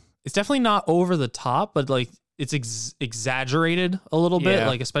 it's definitely not over the top, but like it's exaggerated a little bit,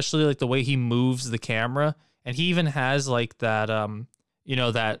 like especially like the way he moves the camera. And he even has like that,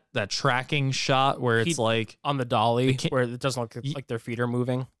 that tracking shot where it's like on the dolly where it doesn't look like their feet are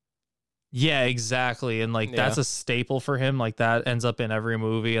moving. Yeah, exactly. And like that's a staple for him. Like that ends up in every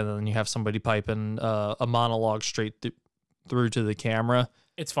movie. And then you have somebody piping a monologue straight through to the camera.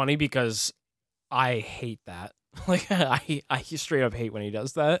 It's funny because I hate that. Like I straight up hate when he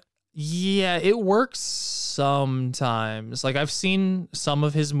does that. Yeah, it works sometimes. Like I've seen some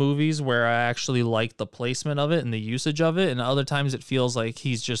of his movies where I actually like the placement of it and the usage of it, and other times it feels like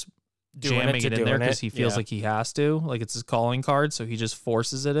he's just jamming it in there because he feels like he has to, like it's his calling card, so he just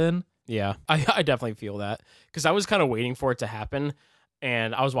forces it in. Yeah, I definitely feel that because I was kind of waiting for it to happen,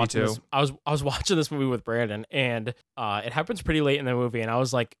 and I was watching this. I was watching this movie with Brandon, and it happens pretty late in the movie, and I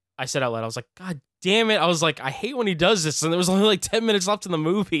was like, I said out loud, I was like, God damn it. I was like, I hate when he does this. And there was only like 10 minutes left in the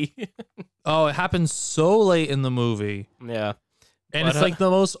movie. Oh, it happens so late in the movie. Yeah. And it's like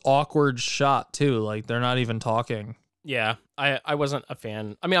the most awkward shot too. Like they're not even talking. Yeah. I wasn't a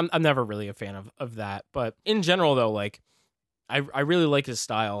fan. I mean, I'm never really a fan of that. But in general though, like I really like his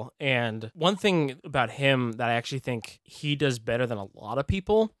style. And one thing about him that I actually think he does better than a lot of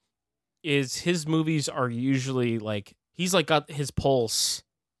people is his movies are usually like, he's like got his pulse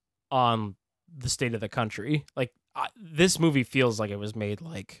on the state of the country. Like this movie feels like it was made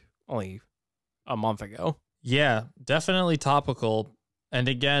like only a month ago. Yeah, definitely topical. And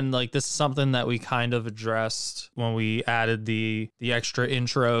again, like this is something that we kind of addressed when we added the extra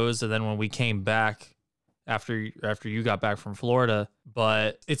intros and then when we came back after you got back from Florida.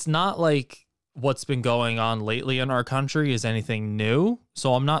 But it's not like what's been going on lately in our country is anything new.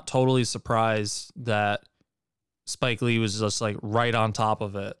 So I'm not totally surprised that Spike Lee was just like right on top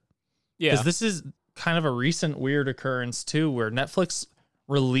of it. Yeah. Because this is kind of a recent weird occurrence too, where Netflix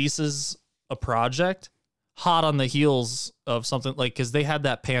releases a project hot on the heels of something like, because they had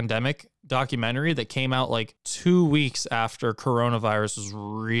that pandemic documentary that came out like 2 weeks after coronavirus was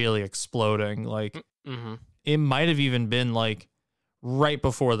really exploding. Like it might have even been like right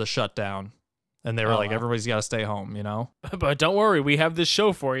before the shutdown. And they were like, everybody's got to stay home, you know? But don't worry, we have this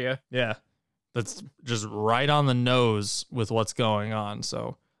show for you. Yeah. That's just right on the nose with what's going on.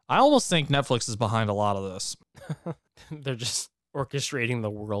 So I almost think Netflix is behind a lot of this. They're just orchestrating the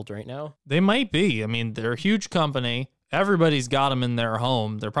world right now. They might be. I mean, they're a huge company. Everybody's got them in their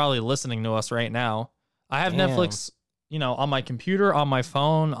home. They're probably listening to us right now. I have Netflix, you know, on my computer, on my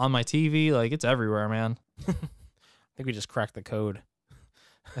phone, on my TV. Like, it's everywhere, man. I think we just cracked the code.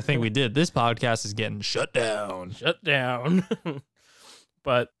 I think we did. This podcast is getting shut down. Shut down.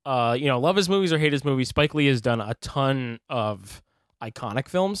 But, you know, love his movies or hate his movies, Spike Lee has done a ton of iconic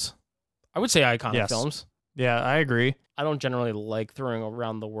films. I would say iconic films. Yeah, I agree. I don't generally like throwing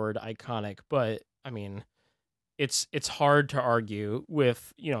around the word iconic, but, I mean, it's hard to argue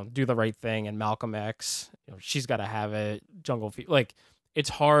with, you know, Do the Right Thing and Malcolm X. You know, She's Gotta Have It, Jungle Fever. Like, it's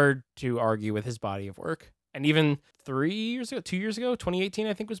hard to argue with his body of work. And even 2 years ago, 2018,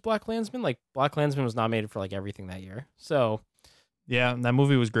 I think was BlacKkKlansman. Like, BlacKkKlansman was nominated for like everything that year. So, yeah, that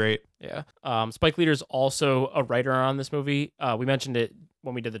movie was great. Yeah. Spike Lee's also a writer on this movie. We mentioned it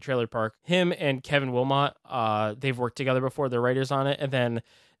when we did the trailer park. Him and Kevin Wilmot, they've worked together before. They're writers on it. And then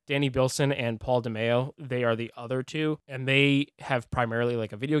Danny Bilson and Paul DeMeo, they are the other two. And they have primarily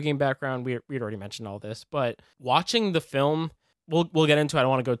like a video game background. We'd already mentioned all this. But watching the film, we'll get into it. I don't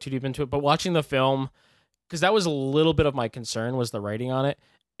want to go too deep into it. But watching the film, because that was a little bit of my concern, was the writing on it.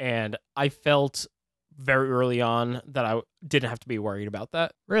 And I felt very early on that I didn't have to be worried about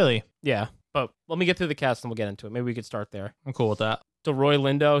that. Really? Yeah. But let me get through the cast and we'll get into it. Maybe we could start there. I'm cool with that. Delroy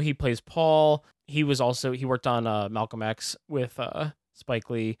Lindo, he plays Paul. He worked on Malcolm X with Spike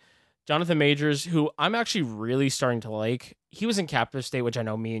Lee. Jonathan Majors, who I'm actually really starting to like. He was in Captive State, which I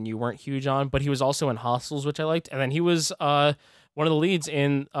know me and you weren't huge on, but he was also in Hostels, which I liked. And then he was one of the leads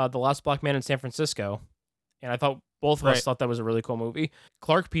in The Last Black Man in San Francisco. And I thought both of us thought that was a really cool movie.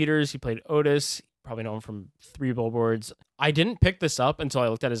 Clark Peters, he played Otis. Probably know him from 3 Billboards. I didn't pick this up until I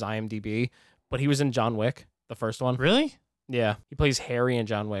looked at his IMDb, but he was in John Wick, the first one. Really? Yeah. He plays Harry in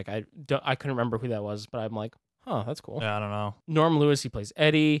John Wick. I couldn't remember who that was, but I'm like, huh, that's cool. Yeah, I don't know. Norm Lewis, he plays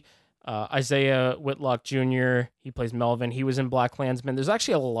Eddie. Isaiah Whitlock Jr., he plays Melvin. He was in BlacKkKlansman. There's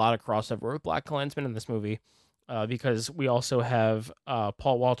actually a lot of crossover with BlacKkKlansman in this movie because we also have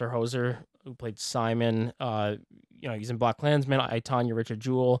Paul Walter Hauser, who played Simon. You know, he's in BlacKkKlansman. I, Tonya Richard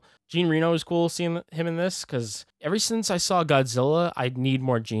Jewell. Jean Reno is cool seeing him in this because ever since I saw Godzilla, I need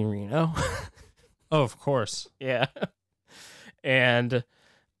more Jean Reno. Oh, of course. Yeah. And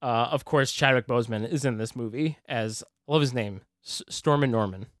of course, Chadwick Boseman is in this movie as, I love his name, Stormin'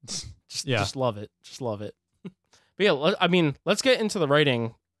 Norman. Just love it. Just love it. But yeah, I mean, let's get into the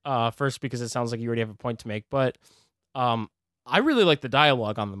writing first because it sounds like you already have a point to make. But I really like the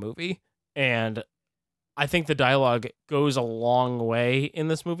dialogue on the movie. And I think the dialogue goes a long way in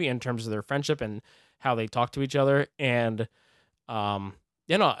this movie in terms of their friendship and how they talk to each other. And,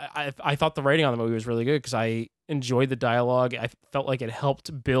 you know, I thought the writing on the movie was really good because I enjoyed the dialogue. I felt like it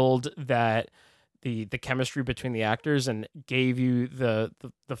helped build that the chemistry between the actors and gave you the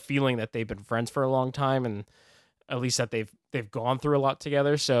feeling that they've been friends for a long time and at least that they've gone through a lot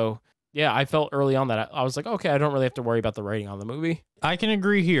together. So yeah, I felt early on that I was like, okay, I don't really have to worry about the writing on the movie. I can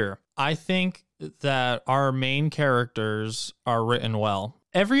agree here. I think that our main characters are written well.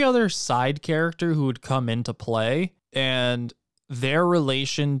 Every other side character who would come into play and their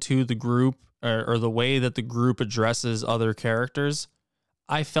relation to the group or the way that the group addresses other characters,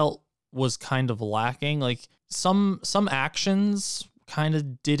 I felt was kind of lacking. Like some actions kind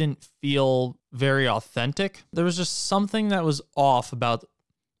of didn't feel very authentic. There was just something that was off about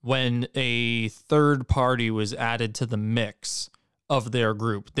when a third party was added to the mix of their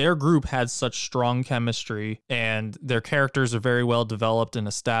group. Their group had such strong chemistry and their characters are very well developed and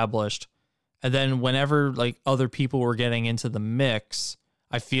established. And then whenever like other people were getting into the mix,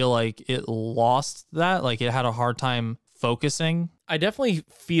 I feel like it lost that. Like it had a hard time focusing. I definitely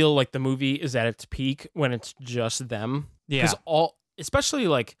feel like the movie is at its peak when it's just them. Yeah. Because especially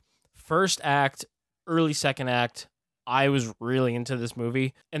like first act, early second act, I was really into this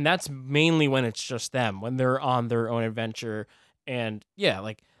movie. And that's mainly when it's just them, when they're on their own adventure. And yeah,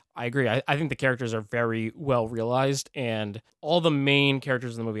 like I agree. I think the characters are very well realized and all the main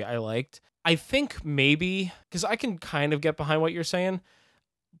characters in the movie I liked. I think maybe, because I can kind of get behind what you're saying,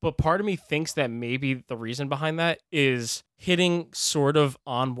 but part of me thinks that maybe the reason behind that is hitting sort of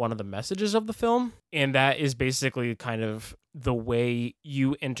on one of the messages of the film. And that is basically kind of the way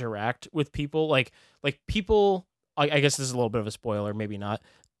you interact with people. Like people, I guess this is a little bit of a spoiler, maybe not.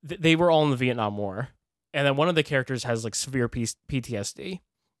 they were all in the Vietnam War, and then one of the characters has like severe PTSD,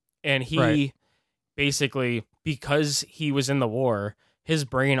 and he basically, because he was in the war, his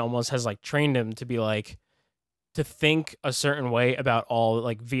brain almost has like trained him to be like, to think a certain way about all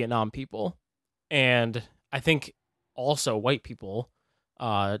like Vietnam people. And I think also white people,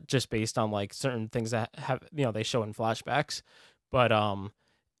 just based on like certain things that have, they show in flashbacks. But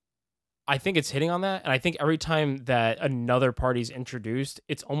I think it's hitting on that. And I think every time that another party's introduced,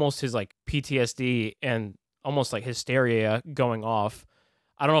 it's almost his like PTSD and almost like hysteria going off.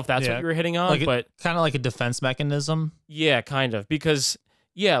 I don't know if that's what you were hitting on, but kind of like a defense mechanism. Yeah, kind of. Because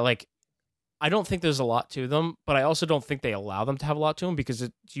like, I don't think there's a lot to them, but I also don't think they allow them to have a lot to them, because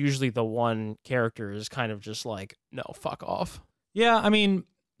it's usually the one character is kind of just like, no, fuck off. Yeah, I mean,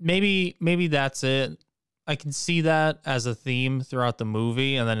 maybe that's it. I can see that as a theme throughout the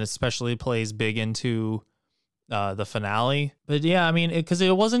movie, and then especially plays big into the finale. But yeah, I mean, because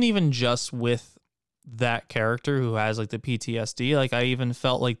it wasn't even just with that character who has like the PTSD. Like, I even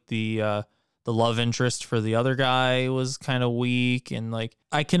felt like the love interest for the other guy was kind of weak, and like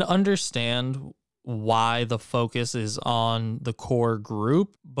I can understand why the focus is on the core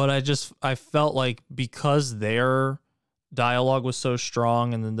group, but I felt like because their dialogue was so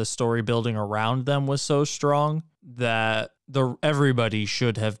strong and then the story building around them was so strong that everybody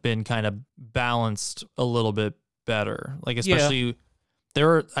should have been kind of balanced a little bit better. Like, especially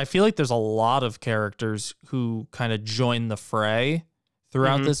I feel like there's a lot of characters who kind of join the fray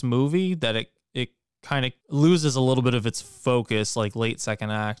throughout this movie that it kind of loses a little bit of its focus, like late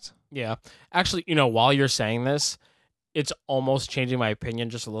second act. Yeah. Actually, while you're saying this, it's almost changing my opinion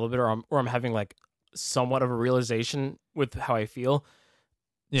just a little bit, or I'm having like somewhat of a realization with how I feel.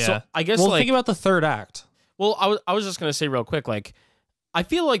 Yeah. So I guess think about the third act. Well, I was just going to say real quick, like, I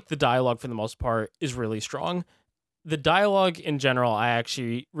feel like the dialogue for the most part is really strong. The dialogue in general, I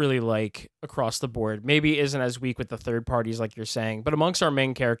actually really like across the board. Maybe isn't as weak with the third parties like you're saying, but amongst our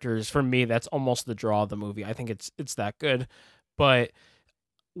main characters, for me, that's almost the draw of the movie. I think it's that good. But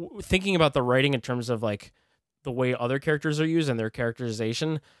thinking about the writing in terms of like the way other characters are used and their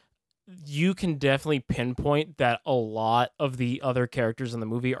characterization, you can definitely pinpoint that a lot of the other characters in the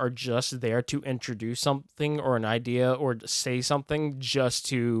movie are just there to introduce something or an idea or to say something just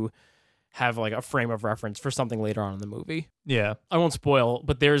to have like a frame of reference for something later on in the movie. Yeah. I won't spoil,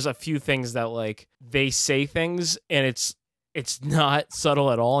 but there's a few things that like they say things and it's not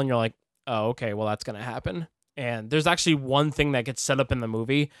subtle at all. And you're like, oh, okay, well, that's going to happen. And there's actually one thing that gets set up in the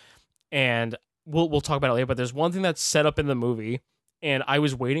movie, and we'll talk about it later, but there's one thing that's set up in the movie, and I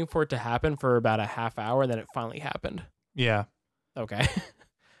was waiting for it to happen for about a half hour, and then it finally happened. Yeah. Okay.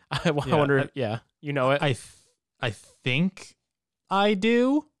 I wonder, you know it? I think I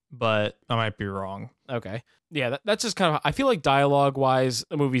do, but I might be wrong. Okay. Yeah, that's just kind of, I feel like dialogue-wise,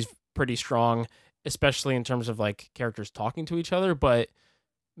 the movie's pretty strong, especially in terms of like characters talking to each other, but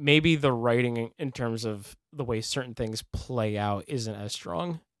maybe the writing in terms of the way certain things play out isn't as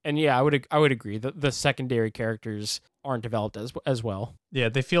strong. And yeah, I would agree that the secondary characters aren't developed as well. Yeah,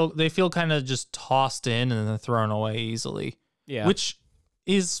 they feel kind of just tossed in and then thrown away easily. Yeah. Which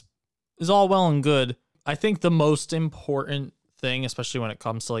is all well and good. I think the most important thing, especially when it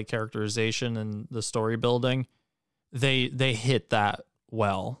comes to like characterization and the story building, they hit that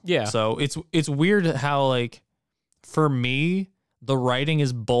well. Yeah. So it's weird how, like, for me, the writing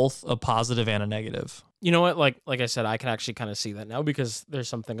is both a positive and a negative. You know what? Like I said, I can actually kind of see that now because there's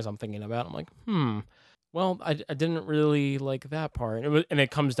some things I'm thinking about. I'm like, well, I didn't really like that part. And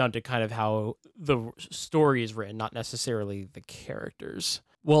it comes down to kind of how the story is written, not necessarily the characters.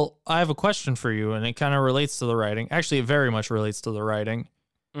 Well, I have a question for you, and it kind of relates to the writing. Actually, it very much relates to the writing.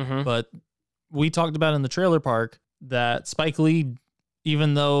 Mm-hmm. But we talked about in the trailer park that Spike Lee,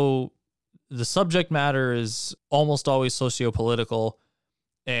 even though the subject matter is almost always sociopolitical,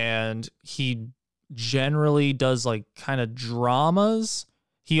 and he generally does like kind of dramas,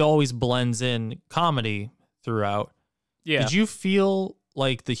 he always blends in comedy throughout. Yeah. Did you feel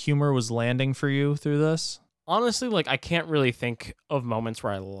like the humor was landing for you through this? Honestly, like, I can't really think of moments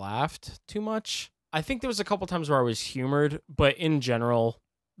where I laughed too much. I think there was a couple times where I was humored, but in general,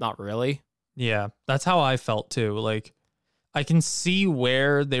 not really. Yeah, that's how I felt too. Like, I can see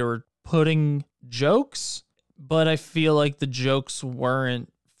where they were putting jokes, but I feel like the jokes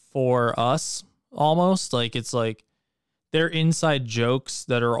weren't for us almost. Like, it's like they're inside jokes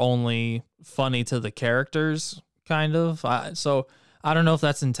that are only funny to the characters, kind of. So I don't know if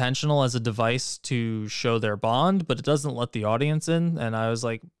that's intentional as a device to show their bond, but it doesn't let the audience in. And I was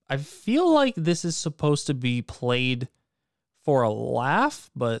like, I feel like this is supposed to be played for a laugh,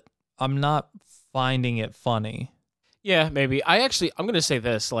 but I'm not finding it funny. Yeah, maybe. I'm going to say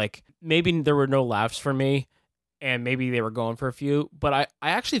this, like, maybe there were no laughs for me, and maybe they were going for a few, but I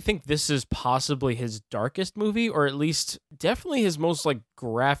actually think this is possibly his darkest movie, or at least definitely his most, like,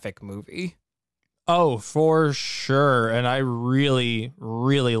 graphic movie. Oh, for sure. And I really,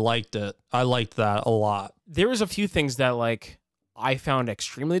 really liked it. I liked that a lot. There was a few things that, like, I found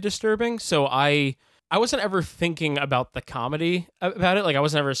extremely disturbing, so I wasn't ever thinking about the comedy about it. Like, I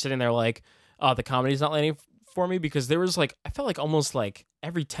wasn't ever sitting there like, oh, the comedy's not landing for me, because there was, like, I felt like almost like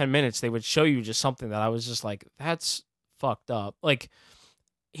every 10 minutes they would show you just something that I was just like, that's fucked up. Like,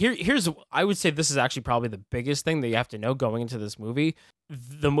 here's I would say this is actually probably the biggest thing that you have to know going into this movie.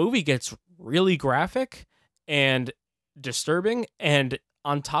 The movie gets really graphic and disturbing, and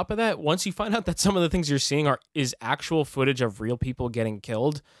on top of that, once you find out that some of the things you're seeing is actual footage of real people getting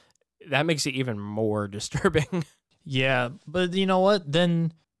killed, that makes it even more disturbing. Yeah, but you know what?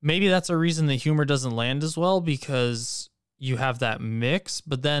 Then maybe that's a reason the humor doesn't land as well, because you have that mix.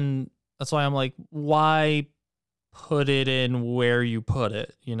 But then that's why I'm like, why put it in where you put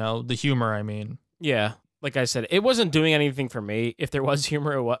it? You know, the humor, I mean. Yeah. Like I said, it wasn't doing anything for me. If there was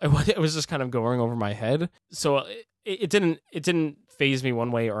humor, it was just kind of going over my head. So it didn't phase me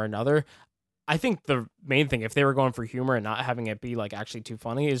one way or another. I think the main thing, if they were going for humor and not having it be like actually too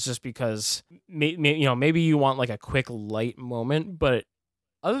funny, is just because maybe you want like a quick light moment. But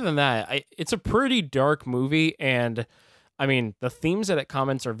other than that, it's a pretty dark movie, and I mean the themes that it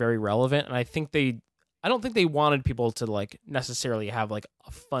comments are very relevant, and I don't think they wanted people to like necessarily have like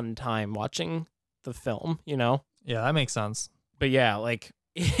a fun time watching the film, you know? Yeah, that makes sense. But yeah, like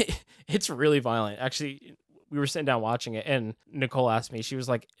it's really violent. Actually, we were sitting down watching it, and Nicole asked me, she was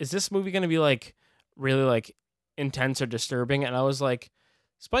like, is this movie going to be like really like intense or disturbing? And I was like,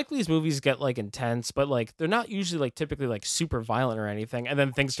 Spike Lee's movies get like intense, but like they're not usually like typically like super violent or anything. And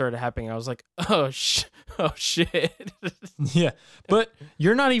then things started happening. I was like, oh shit. Yeah, but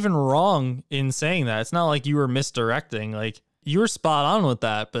you're not even wrong in saying that. It's not like you were misdirecting. Like, you were spot on with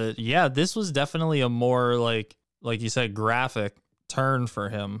that. But yeah, this was definitely a more like you said, graphic turn for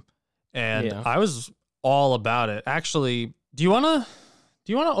him. And yeah. I was all about it. Actually, do you want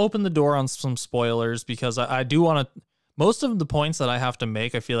to open the door on some spoilers? Because I do want to. Most of the points that I have to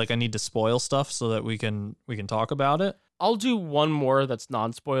make, I feel like I need to spoil stuff so that we can talk about it. I'll do one more that's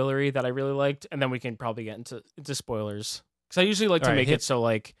non-spoilery that I really liked, and then we can probably get into spoilers. Because I usually like to make it so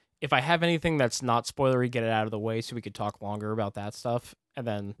like if I have anything that's not spoilery, get it out of the way so we could talk longer about that stuff. And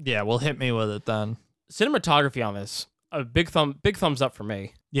then yeah, well, hit me with it then. Cinematography on this, a big thumbs up for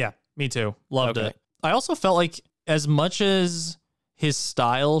me. Yeah, me too. Loved it. I also felt like as much as his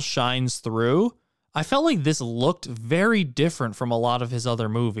style shines through, I felt like this looked very different from a lot of his other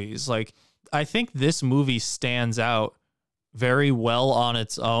movies. Like, I think this movie stands out very well on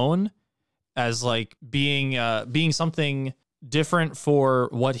its own as like being something different for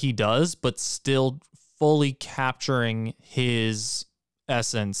what he does, but still fully capturing his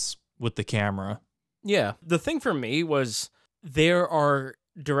essence with the camera. Yeah. The thing for me was there are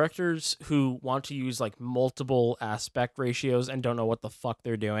directors who want to use like multiple aspect ratios and don't know what the fuck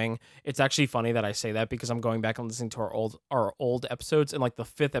they're doing. It's actually funny that I say that because I'm going back and listening to our old episodes, and like the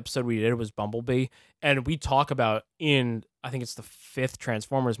 5th episode we did was Bumblebee, and we talk about in I think it's the 5th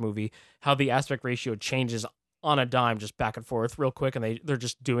Transformers movie how the aspect ratio changes on a dime, just back and forth real quick, and they're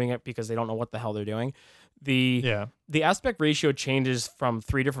just doing it because they don't know what the hell they're doing. The aspect ratio changes from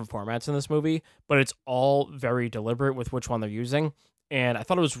 3 different formats in this movie, but it's all very deliberate with which one they're using. And I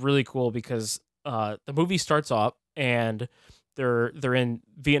thought it was really cool because the movie starts off and they're in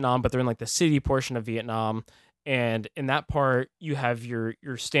Vietnam, but they're in like the city portion of Vietnam. And in that part, you have your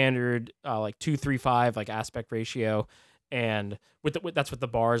standard like 2:3:5 like aspect ratio, and that's with the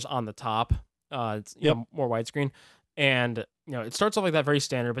bars on the top. It's more widescreen, and it starts off like that, very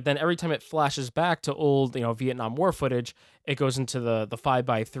standard. But then every time it flashes back to old Vietnam War footage, it goes into the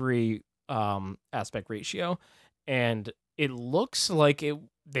 5:3 aspect ratio, and it looks like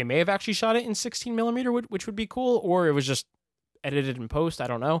they may have actually shot it in 16 millimeter, which would be cool, or it was just edited in post. I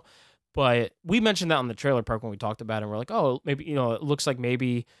don't know. But we mentioned that on the trailer park when we talked about it, and we're like, oh, maybe, it looks like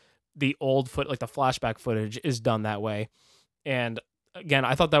maybe the old like the flashback footage is done that way. And again,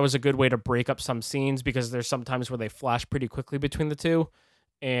 I thought that was a good way to break up some scenes because there's some times where they flash pretty quickly between the two.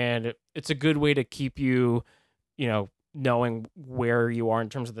 And it's a good way to keep you, knowing where you are in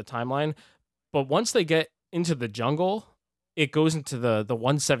terms of the timeline. But once they get into the jungle, it goes into the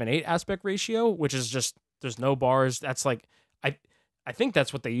 1:7:8 aspect ratio, which is just, there's no bars. That's like, I think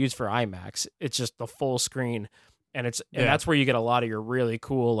that's what they use for IMAX. It's just the full screen. And and that's where you get a lot of your really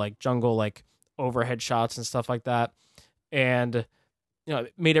cool, like jungle, like overhead shots and stuff like that. And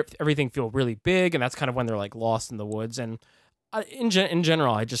it made everything feel really big, and that's kind of when they're like lost in the woods. And in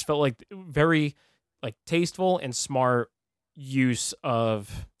general, I just felt like very like tasteful and smart use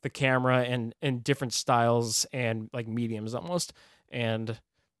of the camera and different styles and like mediums almost. And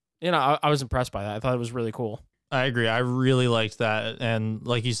I was impressed by that. I thought it was really cool. I agree. I really liked that. And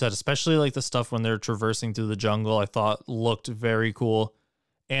like you said, especially like the stuff when they're traversing through the jungle, I thought looked very cool.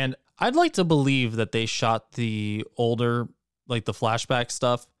 And I'd like to believe that they shot the older, like the flashback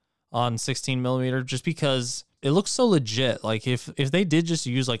stuff on 16 millimeter, just because it looks so legit. Like if they did just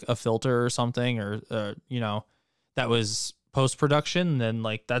use like a filter or something, or, that was post-production, then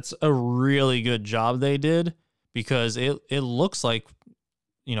like that's a really good job they did, because it looks like,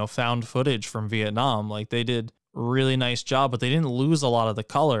 found footage from Vietnam. Like they did a really nice job, but they didn't lose a lot of the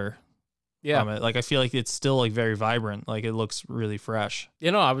color from it. Like I feel like it's still like very vibrant. Like it looks really fresh.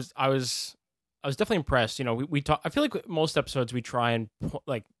 I was definitely impressed. We talk. I feel like most episodes we try and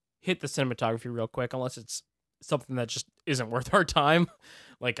like hit the cinematography real quick, unless it's something that just isn't worth our time.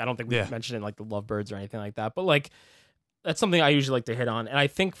 Like I don't think we mentioned it in like the Lovebirds or anything like that. But like that's something I usually like to hit on. And I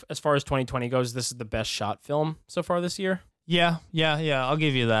think as far as 2020 goes, this is the best shot film so far this year. Yeah. I'll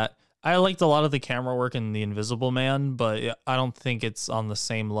give you that. I liked a lot of the camera work in The Invisible Man, but I don't think it's on the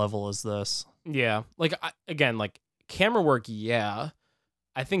same level as this. Yeah. Like, again, like camera work, yeah.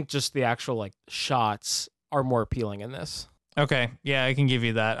 I think just the actual like shots are more appealing in this. Okay. Yeah, I can give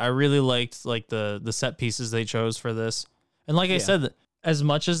you that. I really liked like the set pieces they chose for this. And like I said, as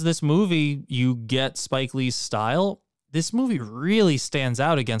much as this movie, you get Spike Lee's style, this movie really stands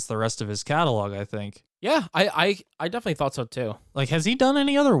out against the rest of his catalog, I think. Yeah, I definitely thought so too. Like, has he done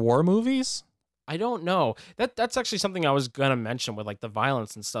any other war movies? I don't know. That's actually something I was gonna mention with like the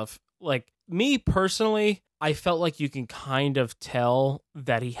violence and stuff. Like me personally, I felt like you can kind of tell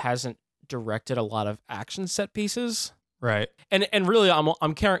that he hasn't directed a lot of action set pieces. Right. And really,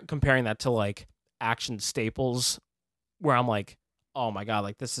 I'm comparing that to like action staples, where I'm like, oh my god,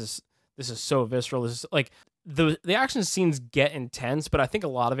 like this is so visceral. This is like the action scenes get intense, but I think a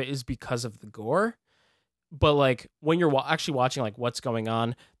lot of it is because of the gore. But like when you're actually watching like what's going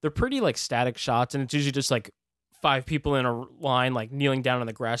on, they're pretty like static shots, and it's usually just like 5 people in a line like kneeling down in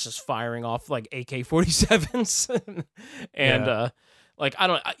the grass just firing off like AK-47s. And like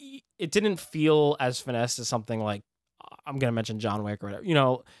it didn't feel as finesse as something like I'm gonna mention John Wick or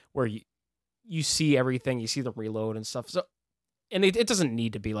whatever, where you see everything, you see the reload and stuff. So and it doesn't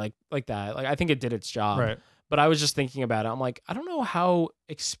need to be like that. Like I think it did its job. Right. But I was just thinking about it. I'm like, I don't know how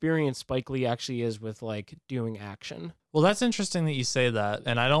experienced Spike Lee actually is with like doing action. Well, that's interesting that you say that.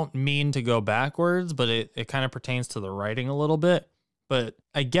 And I don't mean to go backwards, but it kind of pertains to the writing a little bit. But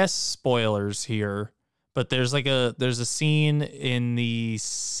I guess spoilers here. But there's a scene in the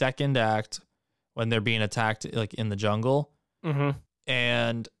second act when they're being attacked like in the jungle. Mm-hmm.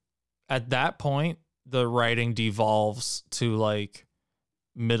 And at that point, the writing devolves to like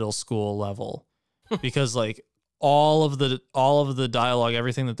middle school level. Because like all of the dialogue,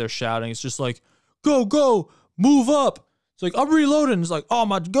 everything that they're shouting, it's just like, go, move up. It's like, I'm reloading. It's like, oh,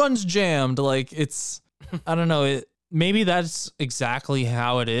 my gun's jammed. Like it's, I don't know. Maybe that's exactly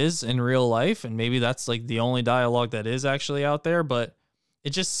how it is in real life. And maybe that's like the only dialogue that is actually out there. But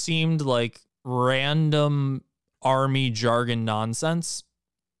it just seemed like random army jargon nonsense.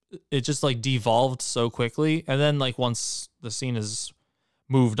 It just like devolved so quickly. And then like once the scene is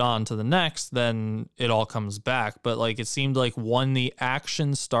moved on to the next, then it all comes back. But like it seemed like when the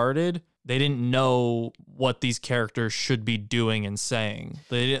action started, they didn't know what these characters should be doing and saying.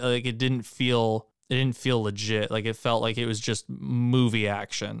 It didn't feel legit. Like it felt like it was just movie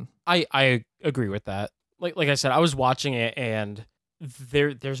action. I agree with that. Like I said, I was watching it and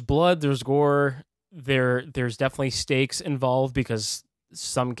there's blood, there's gore, there's definitely stakes involved because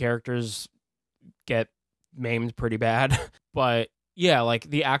some characters get maimed pretty bad. But yeah, like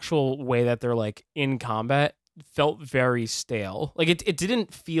the actual way that they're like in combat felt very stale. Like it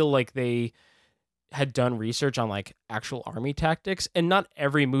didn't feel like they had done research on like actual army tactics, and not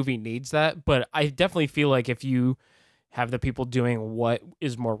every movie needs that. But I definitely feel like if you have the people doing what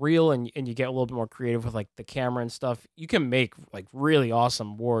is more real and you get a little bit more creative with like the camera and stuff, you can make like really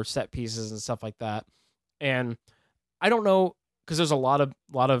awesome war set pieces and stuff like that. And I don't know, because there's a lot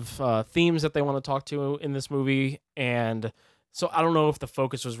of themes that they want to talk to in this movie, and so I don't know if the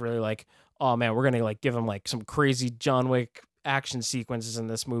focus was really like, oh man, we're gonna like give them like some crazy John Wick action sequences in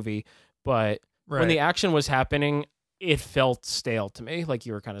this movie. But when the action was happening, it felt stale to me. Like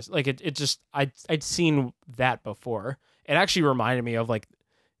you were kind of like it just I'd seen that before. It actually reminded me of like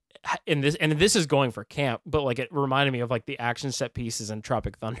in this, and this is going for camp, but like it reminded me of like the action set pieces in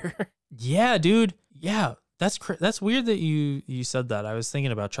Tropic Thunder. Yeah, dude. Yeah. That's weird that you said that. I was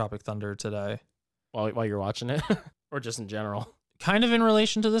thinking about Tropic Thunder today while you're watching it, or just in general. Kind of in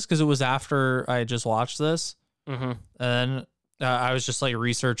relation to this because it was after I just watched this, Mm-hmm. and I was just like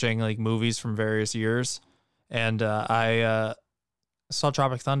researching like movies from various years, and I saw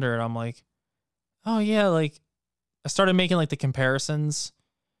Tropic Thunder, and I'm like, oh yeah, like I started making like the comparisons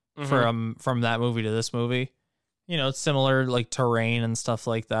from that movie to this movie. You know, it's similar like terrain and stuff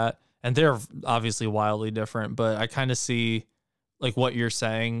like that, and they're obviously wildly different. But I kind of see like what you're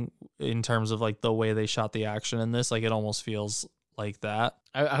saying in terms of like the way they shot the action in this. Like it almost feels like that.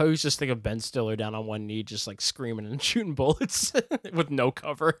 I always just think of Ben Stiller down on one knee, just like screaming and shooting bullets with no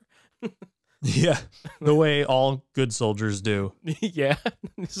cover. Yeah, the way all good soldiers do. Yeah,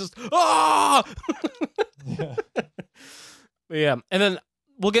 it's just ah. Yeah. Yeah, and then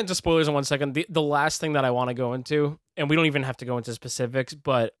we'll get into spoilers in 1 second. The last thing that I want to go into, and we don't even have to go into specifics,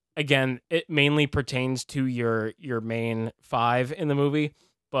 but again, it mainly pertains to your main five in the movie.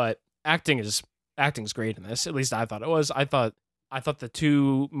 But acting's great in this. At least I thought it was. I thought the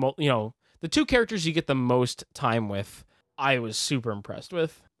two characters you get the most time with, I was super impressed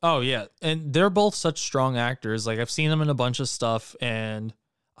with. Oh yeah, and they're both such strong actors. Like I've seen them in a bunch of stuff, and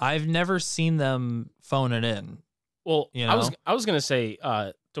I've never seen them phone it in. Well, you know? I was gonna say,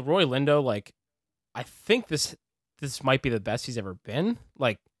 DeRoy Lindo, like, I think this might be the best he's ever been.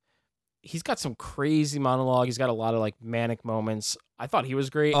 Like, he's got some crazy monologue. He's got a lot of like manic moments. I thought he was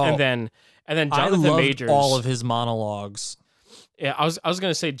great, and then Jonathan Majors, all of his monologues. Yeah, I was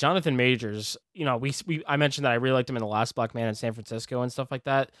gonna say Jonathan Majors. You know, I mentioned that I really liked him in The Last Black Man in San Francisco and stuff like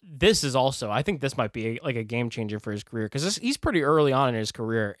that. This is also, I think this might be like a game changer for his career because he's pretty early on in his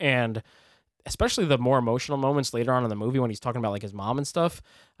career, and especially the more emotional moments later on in the movie when he's talking about like his mom and stuff.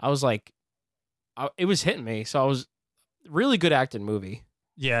 I was like, it was hitting me. So I was really good acting movie.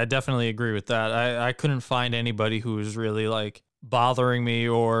 Yeah, I definitely agree with that. I couldn't find anybody who was really like bothering me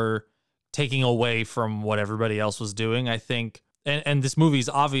or taking away from what everybody else was doing. I think, and this movie's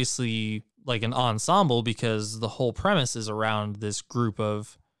obviously like an ensemble because the whole premise is around this group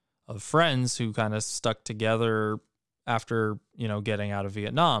of friends who kind of stuck together after, you know, getting out of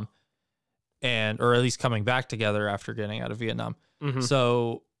Vietnam, or at least coming back together after getting out of Vietnam. Mm-hmm.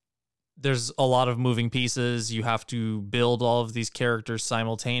 So there's a lot of moving pieces. You have to build all of these characters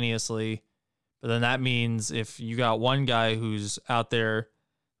simultaneously. But then that means if you got one guy who's out there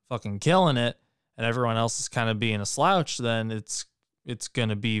fucking killing it and everyone else is kind of being a slouch, then it's going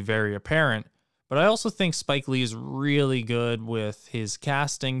to be very apparent. But I also think Spike Lee is really good with his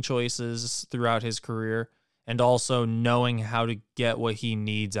casting choices throughout his career and also knowing how to get what he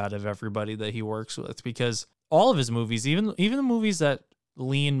needs out of everybody that he works with, because all of his movies, even the movies that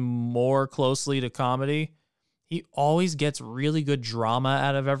lean more closely to comedy, he always gets really good drama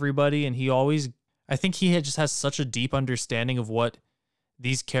out of everybody. And I think he just has such a deep understanding of what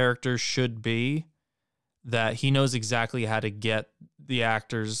these characters should be that he knows exactly how to get the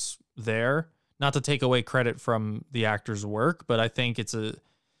actors there. Not to take away credit from the actors' work, but I think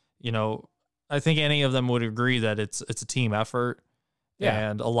I think any of them would agree that it's a team effort.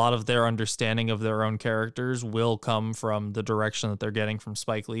 Yeah. And a lot of their understanding of their own characters will come from the direction that they're getting from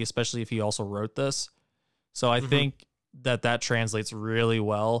Spike Lee, especially if he also wrote this. So I think that translates really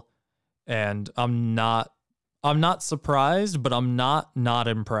well. And I'm not surprised, but I'm not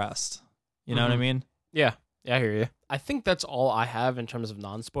impressed. You know what I mean? Yeah. Yeah, I hear you. I think that's all I have in terms of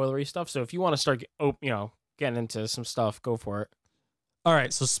non-spoilery stuff. So if you want to start, getting into some stuff, go for it. All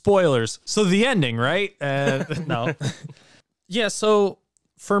right. So spoilers. So the ending, right? No. Yeah. So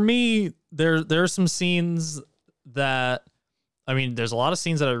for me, there are some scenes that, I mean, there's a lot of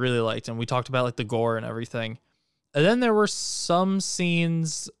scenes that I really liked, and we talked about like the gore and everything. And then there were some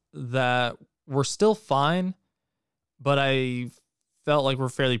scenes that were still fine, but I felt like were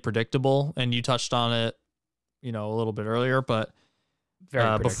fairly predictable. And you touched on it, a little bit earlier, but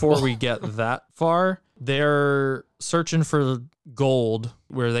before we get that far, they're searching for gold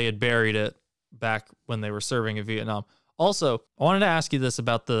where they had buried it back when they were serving in Vietnam. Also, I wanted to ask you this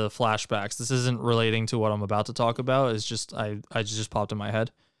about the flashbacks. This isn't relating to what I'm about to talk about. It's just, I just popped in my head.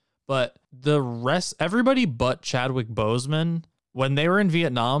 But everybody but Chadwick Boseman, when they were in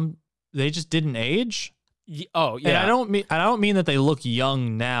Vietnam, they just didn't age. Oh, yeah. And I don't mean that they look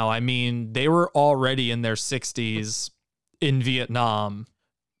young now. I mean, they were already in their 60s in Vietnam.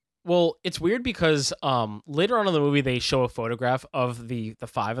 Well, it's weird because later on in the movie, they show a photograph of the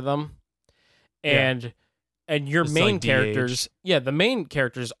five of them. And your main characters, the main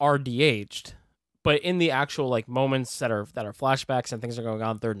characters are de-aged. But in the actual like moments that are flashbacks and things are going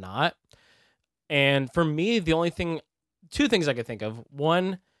on, they're not. And for me, two things I could think of.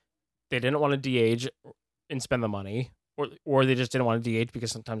 One, they didn't want to de-age and spend the money, or they just didn't want to DH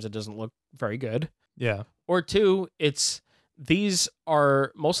because sometimes it doesn't look very good. Yeah. Or two, these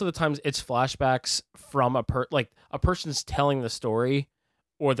are most of the times it's flashbacks from a person's telling the story,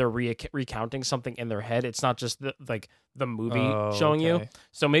 or they're recounting something in their head. It's not just the movie showing you.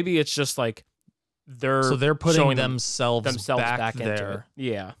 So maybe it's just like they're putting themselves back there. into it.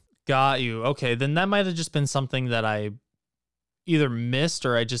 Yeah. Got you. Okay, then that might have just been something that I either missed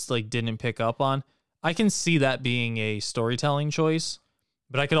or I just like didn't pick up on. I can see that being a storytelling choice,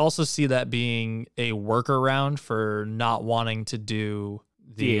 but I could also see that being a workaround for not wanting to do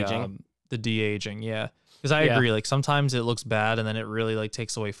the de-aging. Yeah. Because I agree, like sometimes it looks bad and then it really like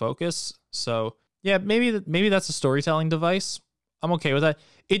takes away focus. So yeah, maybe that's a storytelling device. I'm okay with that.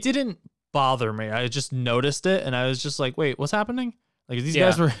 It didn't bother me. I just noticed it and I was just like, wait, what's happening? Like these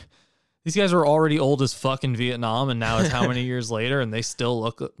guys were already old as fuck in Vietnam, and now it's how many years later, and they still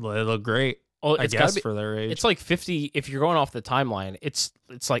look great. Well, I guess for their age. It's like 50. If you're going off the timeline, it's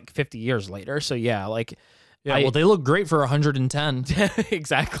like 50 years later. So yeah, like well, they look great for 110.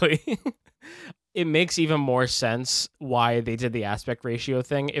 Exactly. It makes even more sense why they did the aspect ratio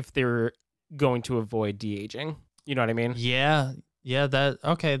thing if they're going to avoid de-aging. You know what I mean? Yeah.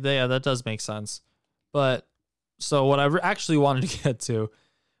 That does make sense. But so what I actually wanted to get to,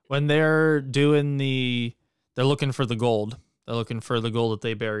 when they're looking for the gold. They're looking for the gold that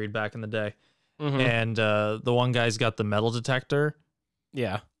they buried back in the day. Mm-hmm. And the one guy's got the metal detector.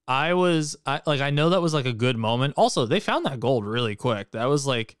 Yeah. I know that was like a good moment. Also, they found that gold really quick. That was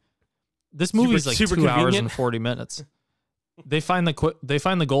like, this movie's like super 2 hours convenient. and 40 minutes. They find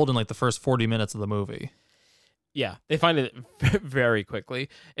the gold in like the first 40 minutes of the movie. Yeah, they find it very quickly.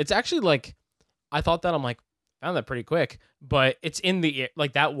 It's actually like, I thought that, I'm like, found that pretty quick, but it's in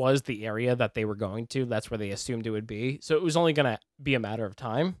that was the area that they were going to. That's where they assumed it would be. So it was only going to be a matter of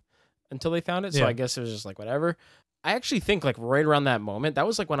time until they found it. So I guess it was just like, whatever. I actually think like right around that moment, that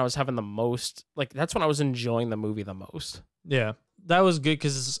was like when I was having the most, like that's when I was enjoying the movie the most. Yeah, that was good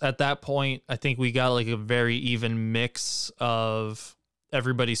because at that point, I think we got like a very even mix of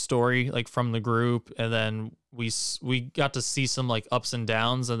everybody's story, like from the group. And then we got to see some like ups and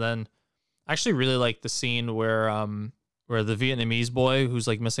downs. And then I actually really like the scene where the Vietnamese boy who's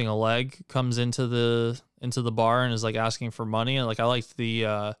like missing a leg comes into the bar and is like asking for money. And like, I liked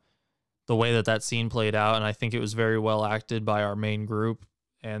the way that scene played out. And I think it was very well acted by our main group,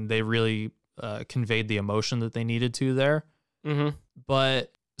 and they really conveyed the emotion that they needed to there. Mm-hmm.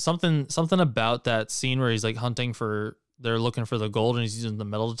 But something about that scene where he's like they're looking for the gold and he's using the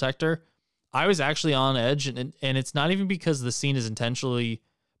metal detector. I was actually on edge, and it's not even because the scene is intentionally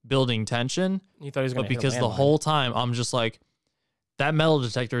building tension. You thought he was going to hit because a the landmine. whole time I'm just like, that metal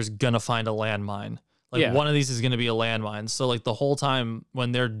detector is gonna find a landmine. Like one of these is gonna be a landmine. So like the whole time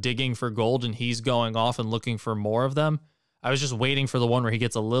when they're digging for gold and he's going off and looking for more of them, I was just waiting for the one where he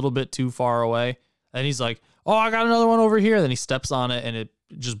gets a little bit too far away, and he's like, "Oh, I got another one over here." Then he steps on it and it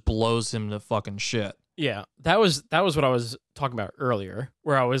just blows him to fucking shit. Yeah, that was what I was talking about earlier,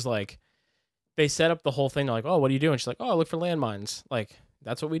 where I was like, they set up the whole thing. They're like, "Oh, what are you doing?" She's like, "Oh, I look for landmines." Like,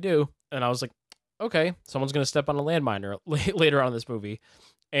 that's what we do. And I was like, okay, someone's going to step on a landmine later on in this movie.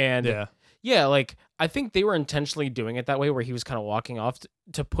 And yeah, like, I think they were intentionally doing it that way, where he was kind of walking off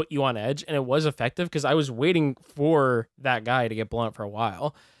to put you on edge. And it was effective because I was waiting for that guy to get blown up for a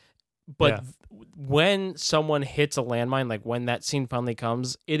while. But when someone hits a landmine, like when that scene finally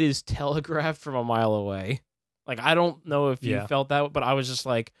comes, it is telegraphed from a mile away. Like, I don't know if you felt that, but I was just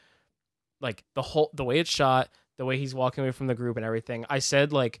like the way it's shot, the way he's walking away from the group and everything. I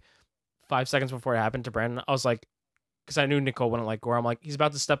said like 5 seconds before it happened to Brandon, I was like, because I knew Nicole wouldn't like gore. I'm like, he's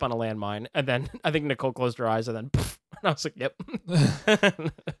about to step on a landmine. And then I think Nicole closed her eyes and then poof, and I was like, yep.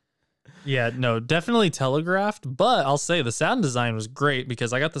 Yeah, no, definitely telegraphed. But I'll say the sound design was great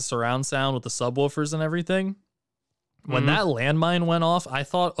because I got the surround sound with the subwoofers and everything. When that landmine went off, I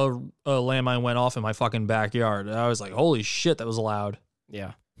thought a landmine went off in my fucking backyard. I was like, holy shit, that was loud.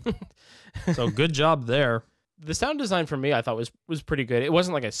 Yeah. So good job there. The sound design for me, I thought was pretty good. It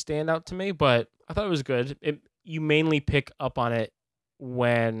wasn't like a standout to me, but I thought it was good. You mainly pick up on it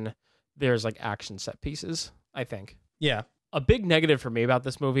when there's like action set pieces, I think. Yeah. A big negative for me about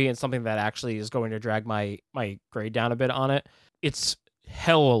this movie, and something that actually is going to drag my grade down a bit on it, it's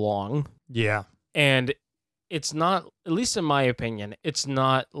hella long. Yeah. And it's not, at least in my opinion, it's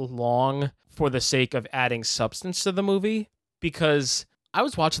not long for the sake of adding substance to the movie, because I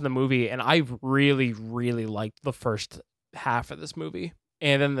was watching the movie and I really, really liked the first half of this movie.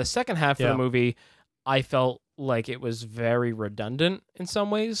 And then the second half of the movie, I felt like it was very redundant in some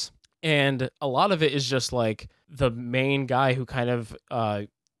ways. And a lot of it is just like the main guy who kind of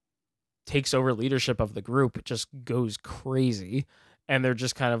takes over leadership of the group just goes crazy. And they're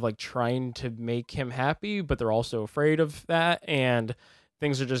just kind of like trying to make him happy, but they're also afraid of that. And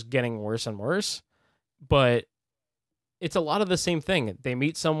things are just getting worse and worse. But it's a lot of the same thing. They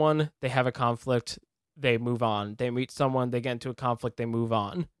meet someone, they have a conflict, they move on. They meet someone, they get into a conflict, they move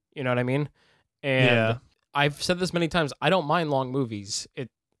on. You know what I mean? And I've said this many times. I don't mind long movies.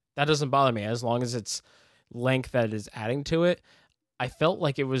 That doesn't bother me as long as it's length that is adding to it. I felt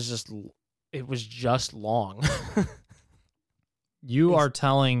like it was just long. You are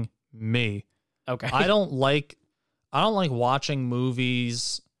telling me. Okay. I don't like watching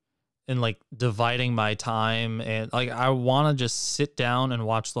movies and like dividing my time, and like I want to just sit down and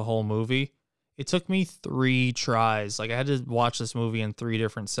watch the whole movie. It took me 3 tries. Like I had to watch this movie in 3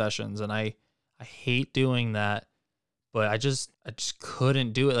 different sessions, and I hate doing that, but I just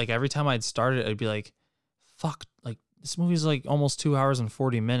couldn't do it. Like every time I'd start it, I'd be like, fuck, like this movie's like almost 2 hours and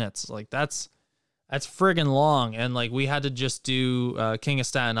 40 minutes. Like that's friggin' long. And like we had to just do King of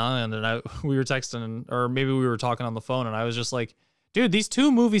Staten Island, and we were texting, or maybe we were talking on the phone, and I was just like, dude, these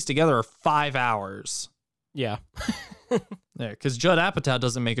 2 movies together are 5 hours. Yeah. Yeah, because Judd Apatow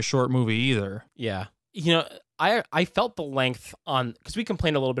doesn't make a short movie either. Yeah. You know, I felt the length on, because we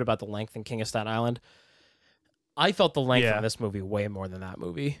complained a little bit about the length in King of Staten Island. I felt the length on this movie way more than that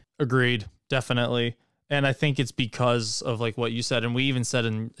movie. Agreed. Definitely. And I think it's because of like what you said, and we even said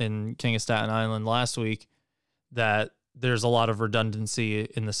in King of Staten Island last week that there's a lot of redundancy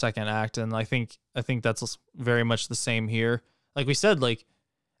in the second act, and I think that's very much the same here. Like we said, like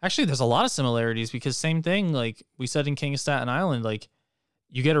actually there's a lot of similarities, because same thing, like we said in King of Staten Island, like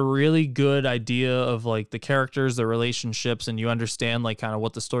you get a really good idea of like the characters, the relationships, and you understand like kind of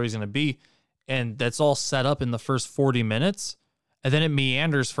what the story's going to be. And that's all set up in the first 40 minutes. And then it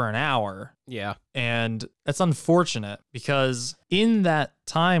meanders for an hour. Yeah. And that's unfortunate, because in that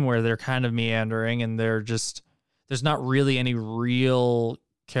time where they're kind of meandering and there's not really any real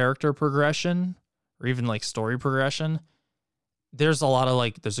character progression or even like story progression, there's a lot of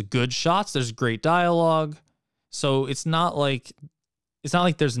like, there's a good shots, there's great dialogue. So it's not like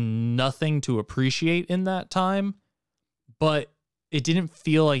there's nothing to appreciate in that time, but it didn't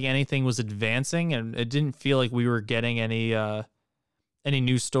feel like anything was advancing, and it didn't feel like we were getting any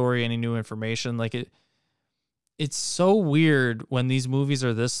new story, any new information. Like it's so weird when these movies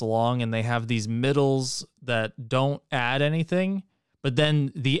are this long and they have these middles that don't add anything, but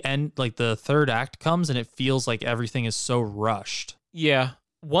then the end, like the third act comes and it feels like everything is so rushed. Yeah.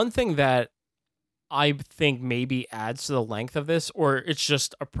 One thing that I think maybe adds to the length of this, or it's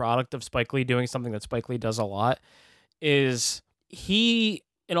just a product of Spike Lee doing something that Spike Lee does a lot, is he,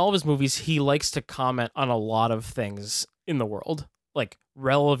 in all of his movies, he likes to comment on a lot of things in the world, like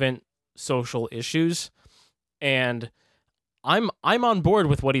relevant social issues. And I'm on board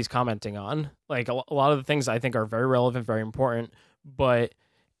with what he's commenting on. Like a lot of the things I think are very relevant, very important, but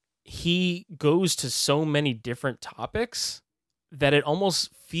he goes to so many different topics that it almost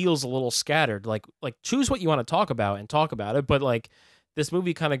feels a little scattered. Like choose what you want to talk about and talk about it. But like this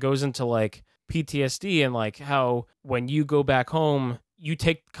movie kind of goes into like PTSD and like how when you go back home, you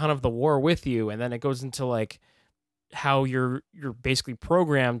take kind of the war with you. And then it goes into like how you're basically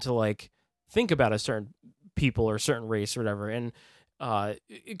programmed to like think about a certain people or a certain race or whatever. And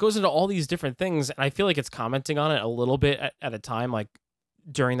it goes into all these different things. And I feel like it's commenting on it a little bit at a time, like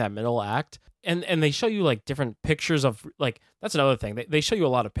during that middle act. And they show you like different pictures of like, that's another thing. They show you a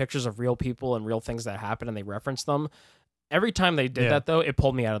lot of pictures of real people and real things that happen, and they reference them. Every time they did that though, it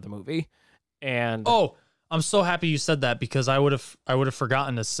pulled me out of the movie. And I'm so happy you said that, because I would have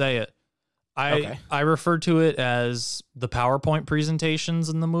forgotten to say it. I referred to it as the PowerPoint presentations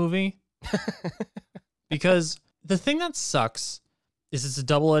in the movie. Because the thing that sucks is it's a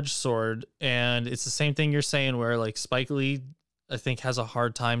double-edged sword, and it's the same thing you're saying where like Spike Lee, I think, has a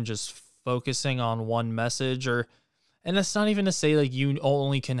hard time just focusing on one message, and that's not even to say like you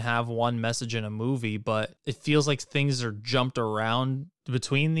only can have one message in a movie, but it feels like things are jumped around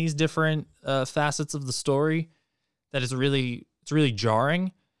between these different facets of the story that it's really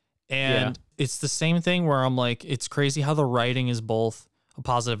jarring. And it's the same thing where I'm like, it's crazy how the writing is both a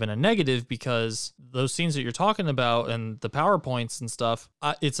positive and a negative, because those scenes that you're talking about and the PowerPoints and stuff,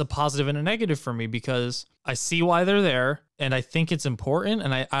 it's a positive and a negative for me, because I see why they're there and I think it's important.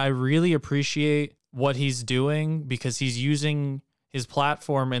 And I really appreciate what he's doing, because he's using his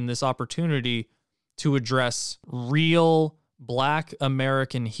platform and this opportunity to address real Black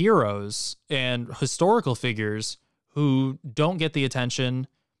American heroes and historical figures who don't get the attention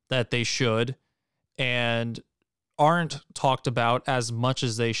that they should and aren't talked about as much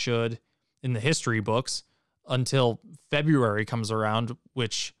as they should in the history books. until February comes around,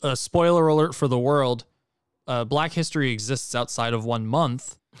 which, spoiler alert for the world, Black History exists outside of 1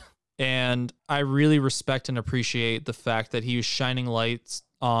 month. And I really respect and appreciate the fact that he was shining lights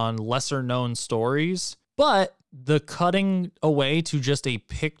on lesser known stories, but the cutting away to just a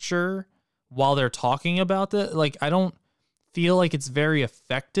picture while they're talking about it, like, I don't feel like it's very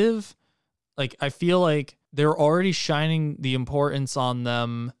effective. Like, I feel like they're already shining the importance on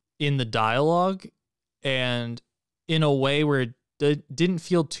them in the dialogue and in a way where it didn't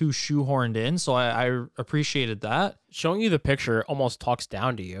feel too shoehorned in. So I appreciated that. Showing you the picture almost talks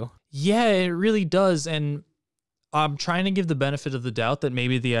down to you. Yeah, it really does. And I'm trying to give the benefit of the doubt that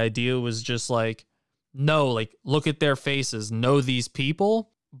maybe the idea was just like, no, like, look at their faces, know these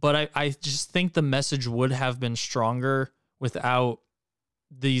people. But I just think the message would have been stronger without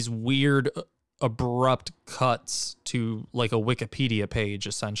these weird, abrupt cuts to like a Wikipedia page,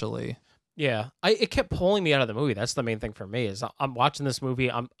 essentially. Yeah, it kept pulling me out of the movie. That's the main thing for me. Is I'm watching this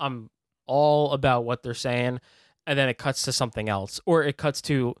movie, I'm all about what they're saying, and then it cuts to something else, or it cuts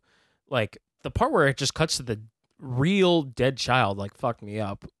to like the part where it just cuts to the real dead child. Like, fucked me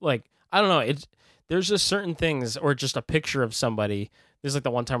up. Like, I don't know. There's just certain things, or just a picture of somebody. There's like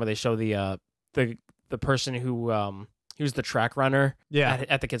the one time where they show the person who he was the track runner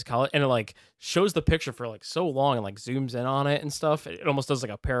at the kids' college, and it like shows the picture for like so long and like zooms in on it and stuff. It almost does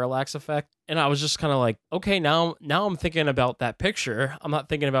like a parallax effect. And I was just kind of like, okay, now I'm thinking about that picture. I'm not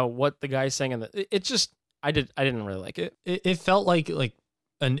thinking about what the guy's saying. And it just, I didn't really like it. It felt like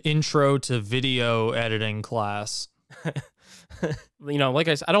an intro to video editing class. You know, like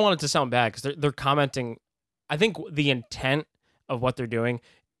I said, I don't want it to sound bad because they're commenting. I think the intent of what they're doing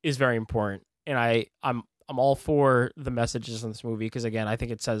is very important, and I'm all for the messages in this movie because, again, I think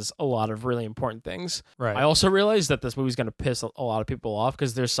it says a lot of really important things. Right. I also realized that this movie's going to piss a lot of people off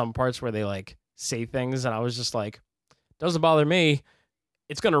because there's some parts where they like say things, and I was just like, doesn't bother me.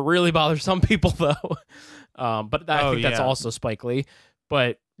 It's going to really bother some people though. But I think that's also Spike Lee.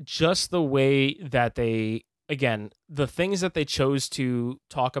 But just the way that they, again, the things that they chose to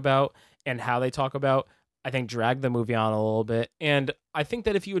talk about and how they talk about, I think dragged the movie on a little bit. And I think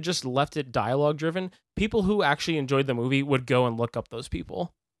that if you had just left it dialogue driven, people who actually enjoyed the movie would go and look up those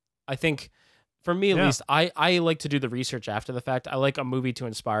people. I think for me, at least, I like to do the research after the fact. I like a movie to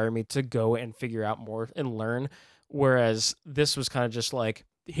inspire me to go and figure out more and learn. Whereas this was kind of just like,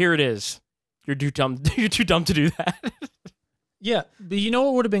 here it is. You're too dumb to do that. Yeah, but you know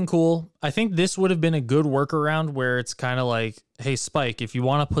what would have been cool? I think this would have been a good workaround where it's kind of like, hey, Spike, if you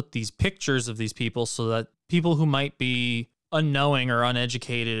want to put these pictures of these people so that people who might be unknowing or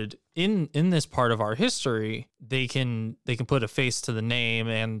uneducated in this part of our history, they can put a face to the name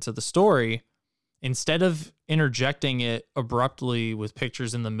and to the story, instead of interjecting it abruptly with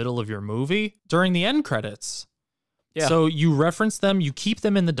pictures in the middle of your movie during the end credits. Yeah. So you reference them, you keep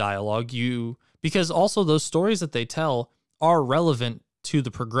them in the dialogue, because also those stories that they tell are relevant to the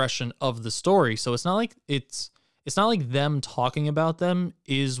progression of the story. So it's not like them talking about them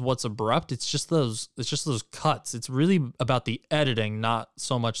is what's abrupt. It's just those cuts. It's really about the editing, not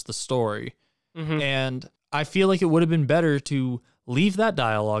so much the story. Mm-hmm. And I feel like it would have been better to leave that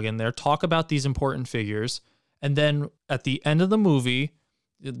dialogue in there, talk about these important figures, and then at the end of the movie,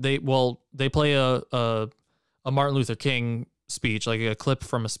 they play a Martin Luther King speech, like a clip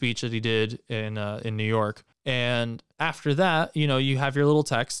from a speech that he did in New York. And after that, you have your little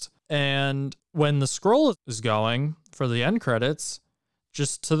text. And when the scroll is going for the end credits,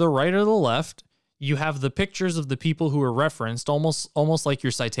 just to the right or the left, you have the pictures of the people who are referenced, almost like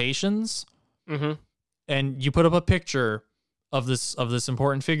your citations. Mm-hmm. And you put up a picture of this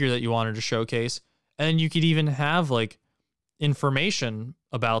important figure that you wanted to showcase. And you could even have like information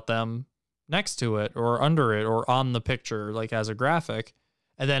about them next to it or under it or on the picture, like as a graphic.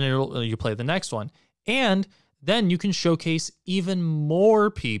 And then you play the next one. And then you can showcase even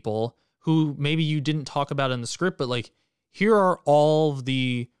more people who maybe you didn't talk about in the script, but like, here are all of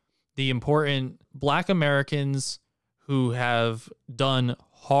the important Black Americans who have done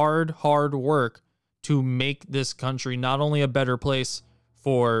hard work to make this country not only a better place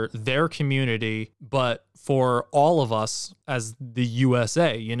for their community, but for all of us as the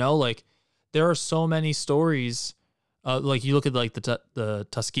USA, like there are so many stories. Like you look at like the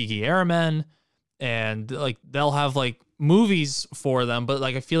Tuskegee Airmen, and like they'll have like movies for them, but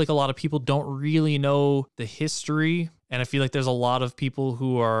like I feel like a lot of people don't really know the history, and I feel like there's a lot of people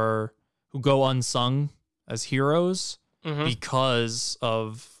who go unsung as heroes because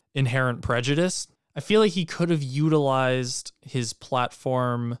of inherent prejudice. I feel like he could have utilized his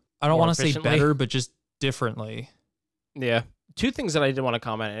platform, I don't want to say better, but just differently. Yeah. two things that I did want to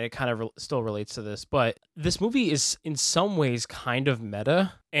comment, and it kind of still relates to this, but this movie is in some ways kind of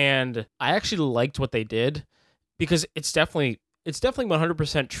meta, and I actually liked what they did because it's definitely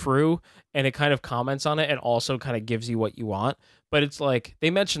 100% true, and it kind of comments on it and also kind of gives you what you want. But it's like they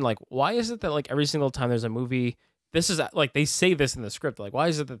mentioned, like, why is it that like every single time there's a movie, this is like they say this in the script, like why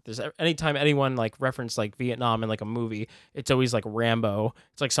is it that there's anytime anyone like reference like Vietnam in like a movie, it's always like Rambo,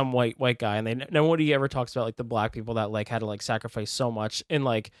 it's like some white guy, and nobody ever talks about like the black people that like had to like sacrifice so much in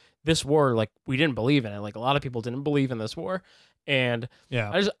like this war. Like we didn't believe in it, like a lot of people didn't believe in this war. And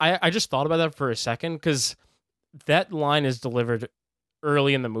Yeah. I just thought about that for a second, because that line is delivered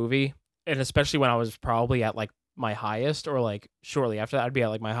early in the movie, and especially when I was probably at like my highest, or like shortly after that I'd be at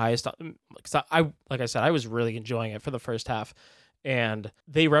like my highest, because like I said, I was really enjoying it for the first half, and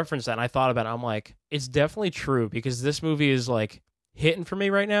they referenced that and I thought about it. I'm like, it's definitely true, because this movie is like hitting for me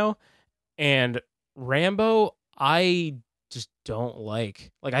right now. And Rambo, I just don't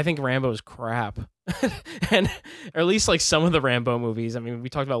like I think Rambo is crap. And or at least like some of the Rambo movies, I mean, we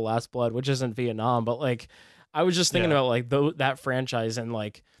talked about Last Blood, which isn't Vietnam, but like I was just thinking about like that franchise and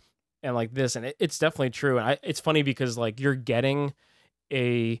like this, and it's definitely true. And it's funny because like you're getting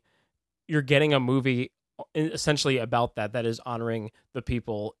a movie essentially about that is honoring the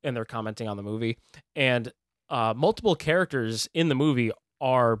people, and they're commenting on the movie, and multiple characters in the movie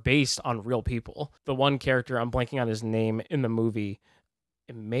are based on real people. The one character, I'm blanking on his name in the movie,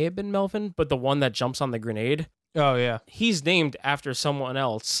 it may have been Melvin, but the one that jumps on the grenade, Oh yeah. he's named after someone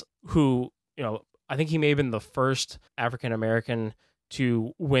else who, you know, I think he may have been the first African American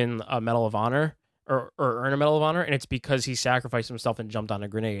to win a Medal of Honor or earn a Medal of Honor, and it's because he sacrificed himself and jumped on a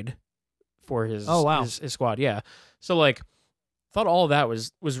grenade for his his squad. Yeah. So like thought all of that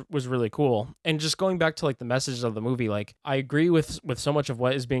was really cool. And just going back to like the messages of the movie, like I agree with so much of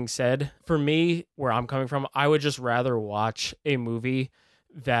what is being said. For me, where I'm coming from, I would just rather watch a movie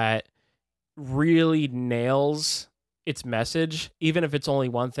that really nails its message, even if it's only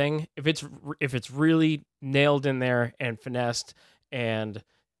one thing. If it's really nailed in there and finessed, and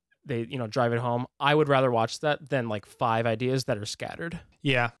they, you know, drive it home, I would rather watch that than like 5 ideas that are scattered.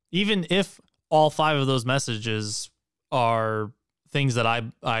 Yeah. Even if all 5 of those messages are things that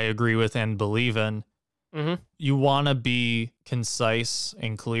I agree with and believe in, you want to be concise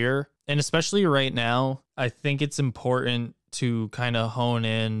and clear. And especially right now, I think it's important to kind of hone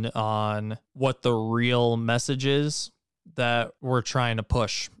in on what the real message is that we're trying to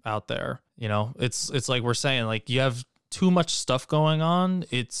push out there. You know, it's like we're saying, like, you have too much stuff going on.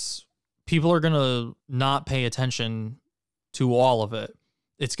 It's people are going to not pay attention to all of it.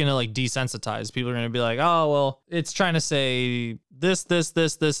 It's going to like desensitize. People are going to be like, oh, well, it's trying to say this,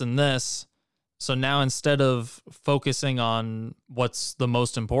 and this. So now instead of focusing on what's the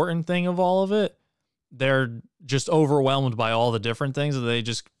most important thing of all of it, they're just overwhelmed by all the different things that they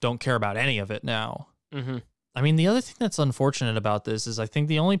just don't care about any of it now. Mm-hmm. I mean, the other thing that's unfortunate about this is I think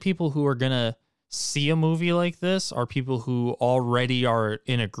the only people who are going to see a movie like this are people who already are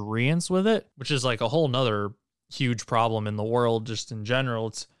in agreement with it, which is like a whole nother huge problem in the world just in general.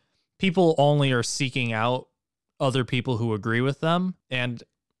 It's people only are seeking out other people who agree with them. And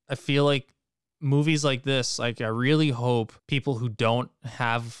I feel like movies like this, like I really hope people who don't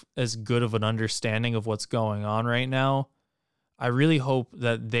have as good of an understanding of what's going on right now, I really hope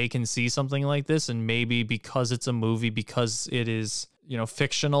that they can see something like this, and maybe because it's a movie, because it is, you know,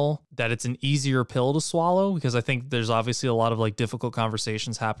 fictional, that it's an easier pill to swallow, because I think there's obviously a lot of like difficult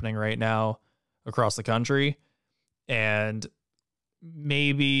conversations happening right now across the country, and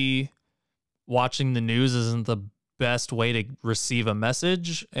maybe watching the news isn't the best way to receive a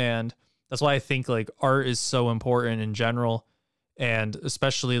message. And that's why I think like art is so important in general, and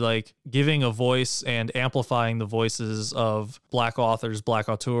especially like giving a voice and amplifying the voices of Black authors, Black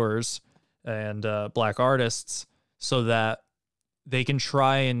auteurs, and Black artists, so that they can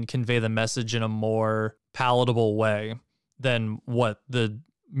try and convey the message in a more palatable way than what the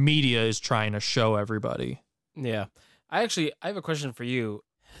media is trying to show everybody. Yeah. I have a question for you.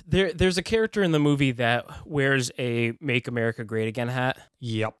 There's a character in the movie that wears a Make America Great Again hat.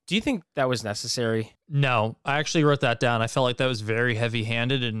 Yep. Do you think that was necessary? No, I actually wrote that down. I felt like that was very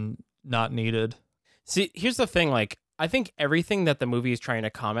heavy-handed and not needed. See, here's the thing. Like, I think everything that the movie is trying to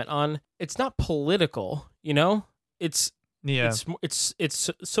comment on, it's not political, you know? It's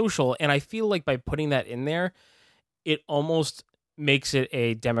social. And I feel like by putting that in there, it almost makes it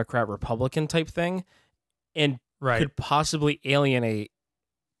a Democrat-Republican type thing, and could possibly alienate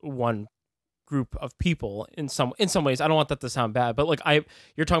one group of people in some ways. I don't want that to sound bad, but like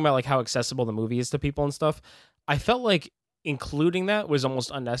you're talking about like how accessible the movie is to people and stuff. I felt like including that was almost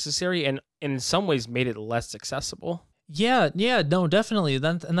unnecessary, and in some ways made it less accessible. Yeah, no, definitely.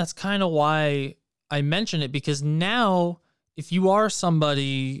 And that's kind of why I mention it, because now if you are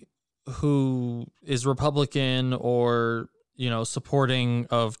somebody who is Republican or, supporting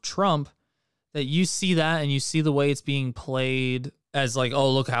of Trump, that you see that and you see the way it's being played as like,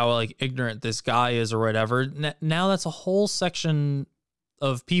 oh, look how like ignorant this guy is or whatever. Now that's a whole section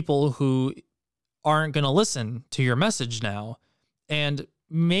of people who aren't going to listen to your message now. And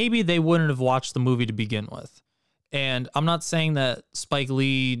maybe they wouldn't have watched the movie to begin with. And I'm not saying that Spike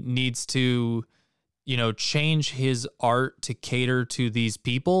Lee needs to, change his art to cater to these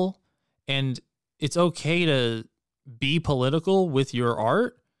people. And it's okay to be political with your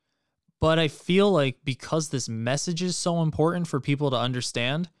art. But I feel like because this message is so important for people to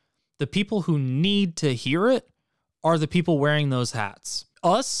understand, the people who need to hear it are the people wearing those hats.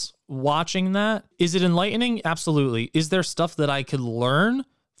 Us watching that, is it enlightening? Absolutely. Is there stuff that I could learn?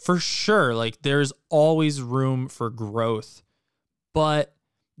 For sure. Like, there's always room for growth. But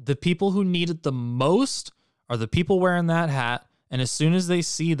the people who need it the most are the people wearing that hat. And as soon as they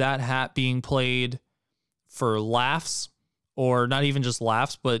see that hat being played for laughs, or not even just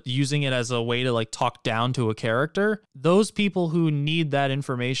laughs, but using it as a way to like talk down to a character, those people who need that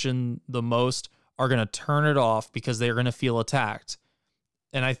information the most are going to turn it off because they're going to feel attacked.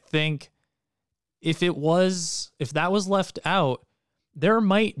 And I think if that was left out, there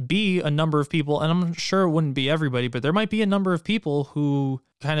might be a number of people, and I'm sure it wouldn't be everybody, but there might be a number of people who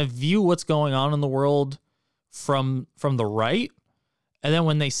kind of view what's going on in the world from the right. And then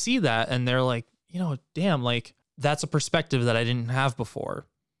when they see that and they're like, damn, like, that's a perspective that I didn't have before.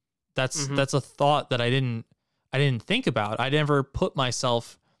 That's a thought that I didn't think about. I never put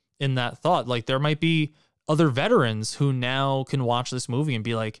myself in that thought. Like, there might be other veterans who now can watch this movie and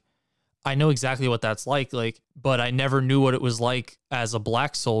be like, I know exactly what that's like, but I never knew what it was like as a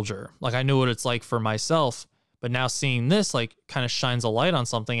black soldier. Like, I knew what it's like for myself, but now seeing this, like, kind of shines a light on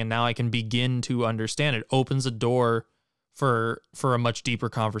something, and now I can begin to understand. It opens a door for a much deeper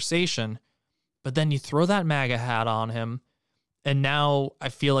conversation. But then you throw that MAGA hat on him, and now I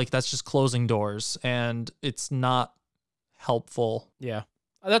feel like that's just closing doors, and it's not helpful. Yeah,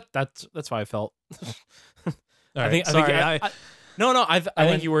 that's how I felt. I think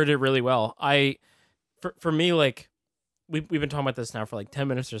you worded it really well. For me, like, we've been talking about this now for like 10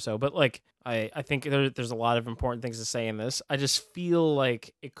 minutes or so, but like I think there's a lot of important things to say in this. I just feel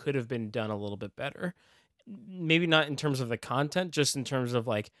like it could have been done a little bit better. Maybe not in terms of the content, just in terms of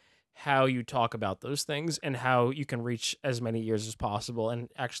like how you talk about those things and how you can reach as many ears as possible and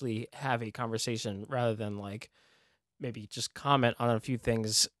actually have a conversation rather than like maybe just comment on a few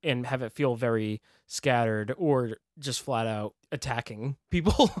things and have it feel very scattered or just flat out attacking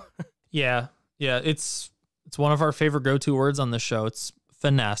people. Yeah. It's one of our favorite go-to words on the show. It's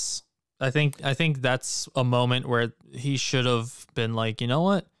finesse. I think that's a moment where he should have been like, you know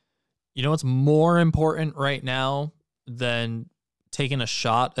what? You know what's more important right now than taking a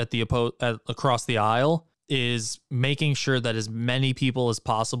shot at across the aisle is making sure that as many people as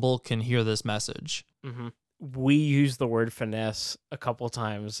possible can hear this message. Mm-hmm. We used the word finesse a couple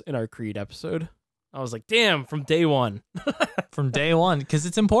times in our Creed episode. I was like, damn, from day one. From day one, because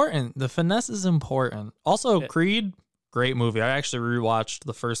it's important. The finesse is important. Also, Creed, great movie. I actually rewatched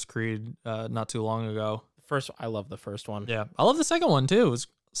the first Creed not too long ago. I love the first one. Yeah, I love the second one too. It was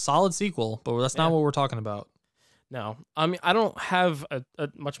a solid sequel, but that's not what we're talking about. No, I mean, I don't have a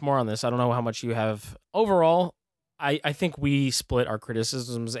much more on this. I don't know how much you have. Overall, I think we split our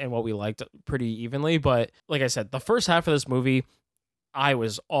criticisms and what we liked pretty evenly. But like I said, the first half of this movie, I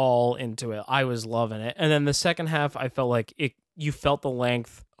was all into it. I was loving it. And then the second half, I felt like you felt the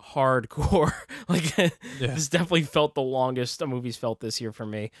length hardcore. This definitely felt the longest a movie's felt this year for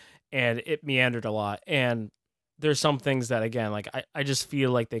me. And it meandered a lot. And there's some things that, again, like I just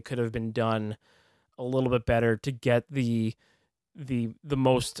feel like they could have been done a little bit better to get the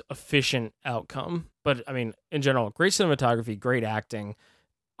most efficient outcome. But I mean, in general, great cinematography, great acting.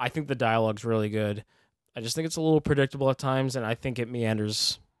 I think the dialogue's really good. I just think it's a little predictable at times, and I think it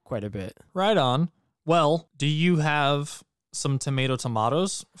meanders quite a bit. Right on. Well, do you have some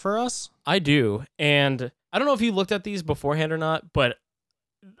tomatoes for us? I do. And I don't know if you looked at these beforehand or not, but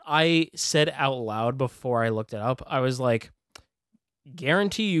I said out loud before I looked it up, I was like,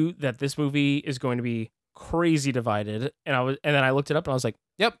 guarantee you that this movie is going to be crazy divided. And then I looked it up and I was like,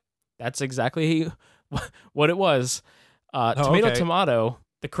 yep, that's exactly what it was. Tomato.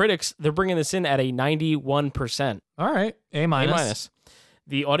 The critics, they're bringing this in at a 91%. All right. A minus.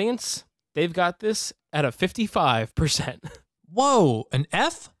 The audience, they've got this at a 55%. Whoa, an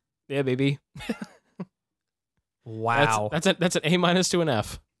F? Yeah, baby. Wow. That's an A minus to an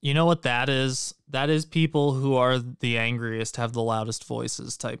F. You know what that is? That is people who are the angriest have the loudest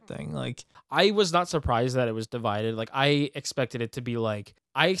voices type thing. Like, I was not surprised that it was divided. Like, I expected it to be like,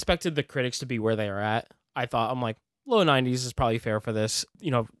 I expected the critics to be where they are at. I'm like, low 90s is probably fair for this,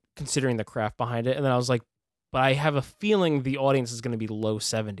 considering the craft behind it. And then I was like, but I have a feeling the audience is going to be low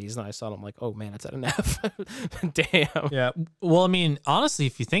 70s. And I saw it, I'm like, oh man, it's at an F. Damn. Yeah. Well, I mean, honestly,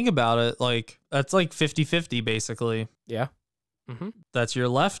 if you think about it, like, that's like 50-50 basically. Yeah. Mm-hmm. That's your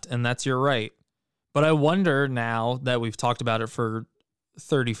left and that's your right. But I wonder now that we've talked about it for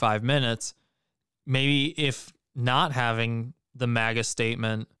 35 minutes, maybe if not having the MAGA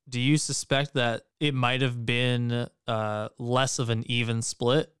statement, do you suspect that it might have been less of an even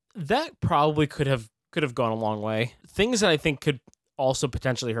split? That probably could have gone a long way. Things that I think could also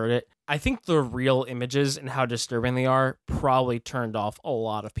potentially hurt it. I think the real images and how disturbing they are probably turned off a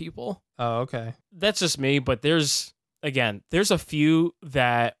lot of people. Oh, okay. That's just me, but there's a few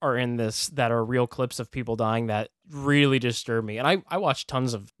that are in this that are real clips of people dying that really disturb me. And I watch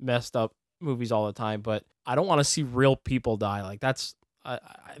tons of messed up movies all the time, but I don't want to see real people die. Like, I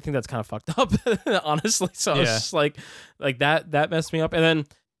think that's kind of fucked up, honestly. So yeah. It's just like that messed me up. And then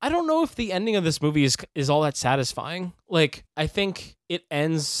I don't know if the ending of this movie is all that satisfying. Like, I think it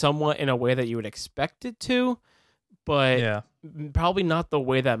ends somewhat in a way that you would expect it to, but yeah, probably not the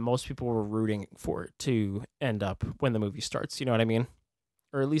way that most people were rooting for it to end up when the movie starts. You know what I mean?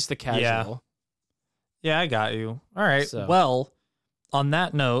 Or at least the casual. Yeah, I got you. All right. So. Well, on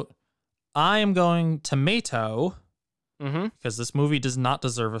that note, I am going tomato. Because this movie does not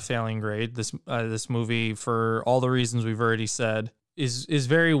deserve a failing grade. This movie, for all the reasons we've already said, is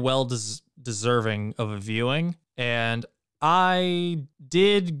very well deserving of a viewing. And I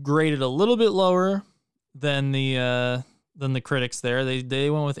did grade it a little bit lower than the critics there. They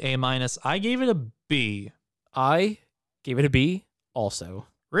went with A-. I gave it a B. I gave it a B also.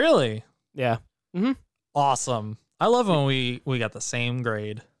 Really? Yeah. Mm-hmm. Awesome. I love when we got the same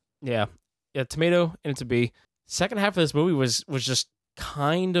grade. Yeah. Yeah, tomato, and it's a B. Second half of this movie was just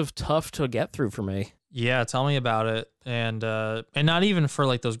kind of tough to get through for me. Yeah, tell me about it. And not even for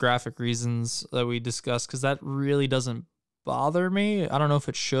like those graphic reasons that we discussed, because that really doesn't bother me. I don't know if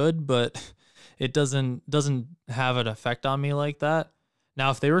it should, but it doesn't have an effect on me like that.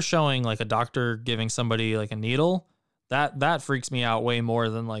 Now, if they were showing like a doctor giving somebody like a needle, that freaks me out way more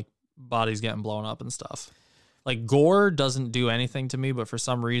than like bodies getting blown up and stuff. Like, gore doesn't do anything to me, but for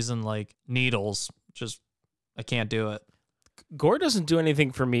some reason, like, needles, just, I can't do it. Gore doesn't do anything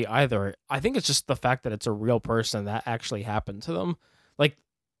for me either. I think it's just the fact that it's a real person that actually happened to them. Like,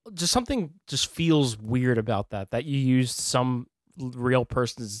 just something just feels weird about that you used some real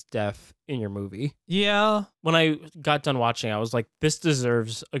person's death in your movie. Yeah. When I got done watching, I was like, this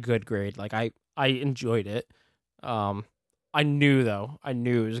deserves a good grade. Like, I enjoyed it. I knew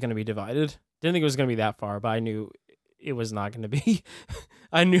it was going to be divided. Didn't think it was going to be that far, but I knew it was not going to be.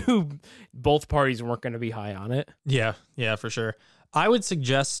 I knew both parties weren't going to be high on it. Yeah, for sure. I would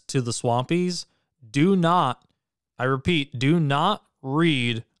suggest to the Swampies, do not read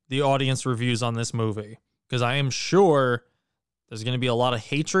the audience reviews on this movie, because I am sure there's going to be a lot of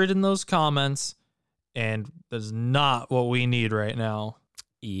hatred in those comments, and that's not what we need right now.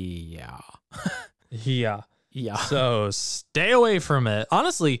 Yeah. Yeah. So stay away from it.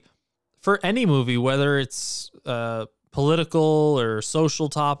 Honestly, for any movie, whether it's political or social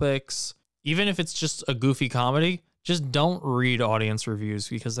topics, even if it's just a goofy comedy, just don't read audience reviews,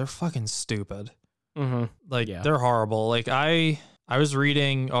 because they're fucking stupid. Mm-hmm. Like, they're horrible. Like, I was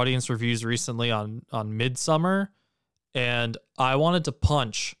reading audience reviews recently on Midsommar, and I wanted to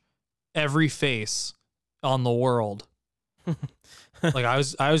punch every face on the world. Like, I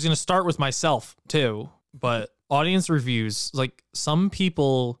was going to start with myself too, but audience reviews, like, some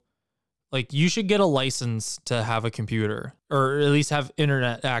people, like, you should get a license to have a computer, or at least have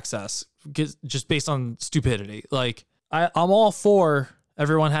internet access, just based on stupidity. Like, I'm all for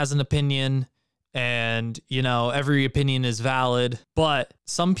everyone has an opinion, and, every opinion is valid, but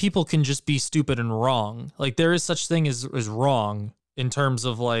some people can just be stupid and wrong. Like, there is such thing as wrong in terms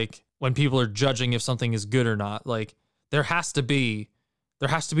of, like, when people are judging if something is good or not. Like, there has to be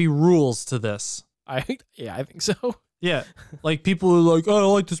rules to this. I think so. Yeah. Like, people are like, oh, I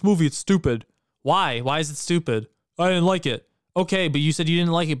don't like this movie, it's stupid. Why? Why is it stupid? I didn't like it. Okay, but you said you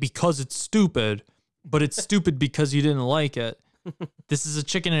didn't like it because it's stupid, but it's stupid because you didn't like it. This is a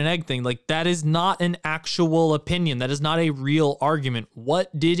chicken and egg thing. Like, that is not an actual opinion. That is not a real argument.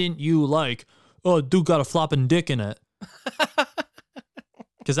 What didn't you like? Oh, dude got a flopping dick in it.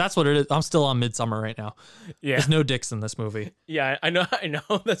 Because that's what it is. I'm still on Midsommar right now. Yeah. There's no dicks in this movie. Yeah, I know.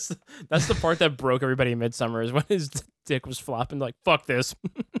 That's the part that broke everybody in Midsommar, is when his dick was flopping. Like, fuck this.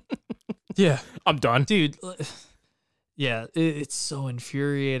 Yeah. I'm done. Dude, yeah, it's so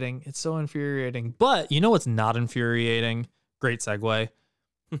infuriating. It's so infuriating. But you know what's not infuriating? Great segue.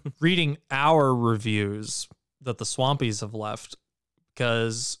 Reading our reviews that the Swampies have left,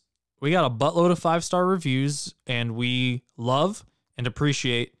 because we got a buttload of 5-star reviews and we love and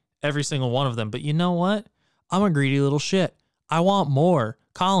appreciate every single one of them. But you know what? I'm a greedy little shit. I want more.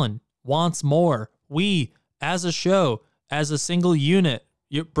 Colin wants more. We, as a show, as a single unit,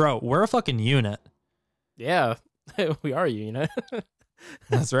 bro, we're a fucking unit. Yeah, we are a unit.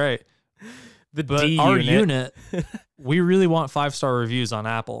 That's right. But our unit, we really want 5-star reviews on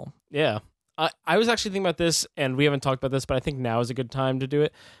Apple. Yeah. I was actually thinking about this, and we haven't talked about this, but I think now is a good time to do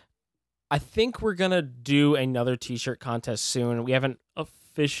it. I think we're going to do another t-shirt contest soon. We haven't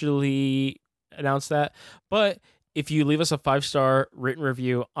officially announced that, but if you leave us a 5-star written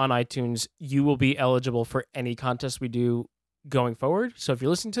review on iTunes, you will be eligible for any contest we do going forward. So if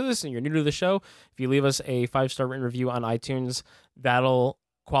you're listening to this and you're new to the show, if you leave us a 5-star written review on iTunes, that'll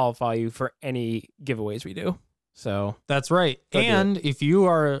qualify you for any giveaways we do. So that's right. And if you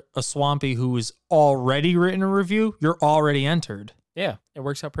are a Swampy who has already written a review, you're already entered. Yeah, it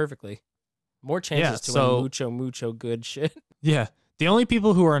works out perfectly. More chances to win mucho good shit. Yeah. The only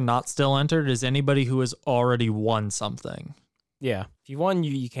people who are not still entered is anybody who has already won something. Yeah. If you won,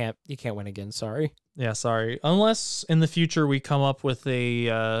 you can't win again. Sorry. Yeah, sorry. Unless in the future we come up with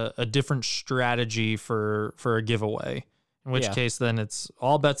a different strategy for a giveaway. In which case then it's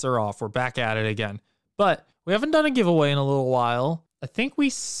all bets are off. We're back at it again. But we haven't done a giveaway in a little while. I think we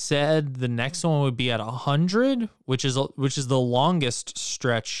said the next one would be at 100, which is the longest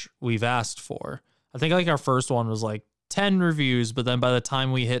stretch we've asked for. I think like our first one was like 10 reviews, but then by the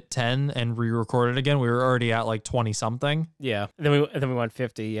time we hit 10 and re-recorded again, we were already at like 20 something. Yeah. And then we went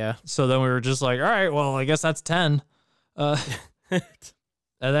 50, yeah. So then we were just like, all right, well, I guess that's 10. And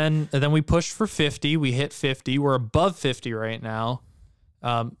then we pushed for 50. We hit 50. We're above 50 right now.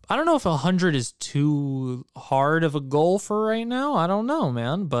 I don't know if 100 is too hard of a goal for right now. I don't know,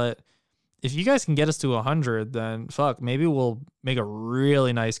 man. But if you guys can get us to 100, then fuck, maybe we'll make a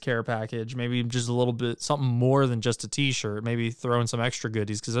really nice care package. Maybe just a little bit, something more than just a t-shirt. Maybe throw in some extra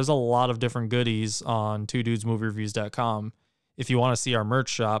goodies, because there's a lot of different goodies on twodudesmoviereviews.com. If you want to see our merch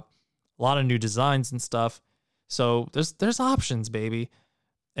shop, a lot of new designs and stuff. So there's options, baby.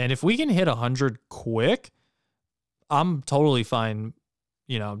 And if we can hit 100 quick, I'm totally fine,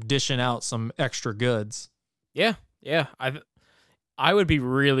 dishing out some extra goods. Yeah. I would be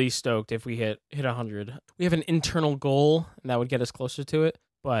really stoked if we hit 100. We have an internal goal, and that would get us closer to it.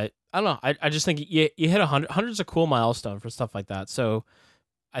 But I don't know. I just think you hit 100. 100 is a cool milestone for stuff like that. So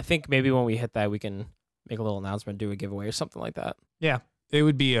I think maybe when we hit that, we can make a little announcement, do a giveaway or something like that. Yeah, it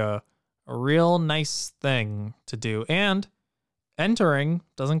would be a real nice thing to do. And entering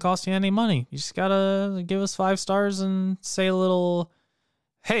doesn't cost you any money. You just gotta give us 5 stars and say a little,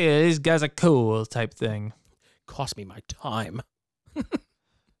 hey, these guys are cool type thing. Cost me my time.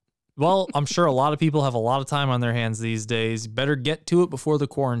 Well, I'm sure a lot of people have a lot of time on their hands these days. Better get to it before the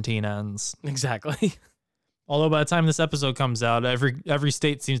quarantine ends. Exactly. Although by the time this episode comes out, every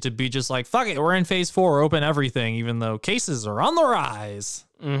state seems to be just like, fuck it, we're in phase 4, open everything, even though cases are on the rise.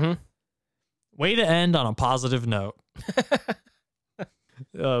 Mm-hmm. Way to end on a positive note.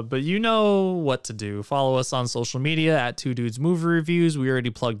 But you know what to do. Follow us on social media at Two Dudes Movie Reviews. We already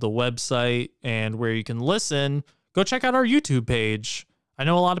plugged the website and where you can listen. Go check out our YouTube page. I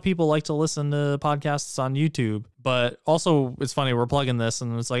know a lot of people like to listen to podcasts on YouTube, but also it's funny, we're plugging this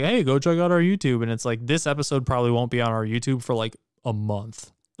and it's like, hey, go check out our YouTube. And it's like, this episode probably won't be on our YouTube for like a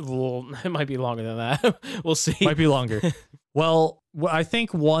month. Well, it might be longer than that. We'll see. Might be longer. Well, I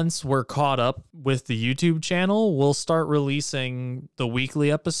think once we're caught up with the YouTube channel, we'll start releasing the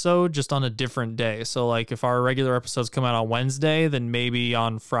weekly episode just on a different day. So like if our regular episodes come out on Wednesday, then maybe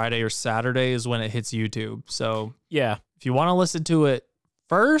on Friday or Saturday is when it hits YouTube. So yeah, if you want to listen to it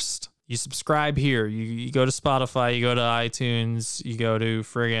first, you subscribe here. You go to Spotify, you go to iTunes, you go to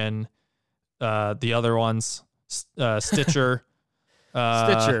friggin' the other ones, Stitcher.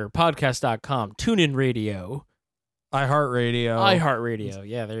 Stitcher, podcast.com, TuneIn Radio. iHeartRadio.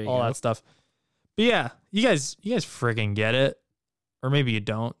 Yeah, there you go. All that stuff. But yeah, you guys friggin' get it. Or maybe you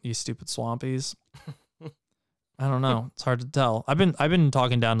don't, you stupid Swampies. I don't know. It's hard to tell. I've been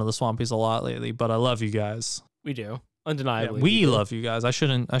talking down to the Swampies a lot lately, but I love you guys. We do. Undeniably. Yeah, we love you guys. I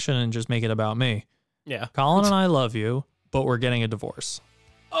shouldn't just make it about me. Yeah. Colin and I love you, but we're getting a divorce.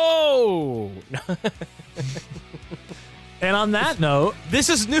 Oh! And on that note, this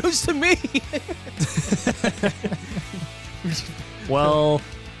is news to me. Well,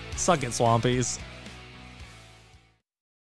 suck it, Swampies.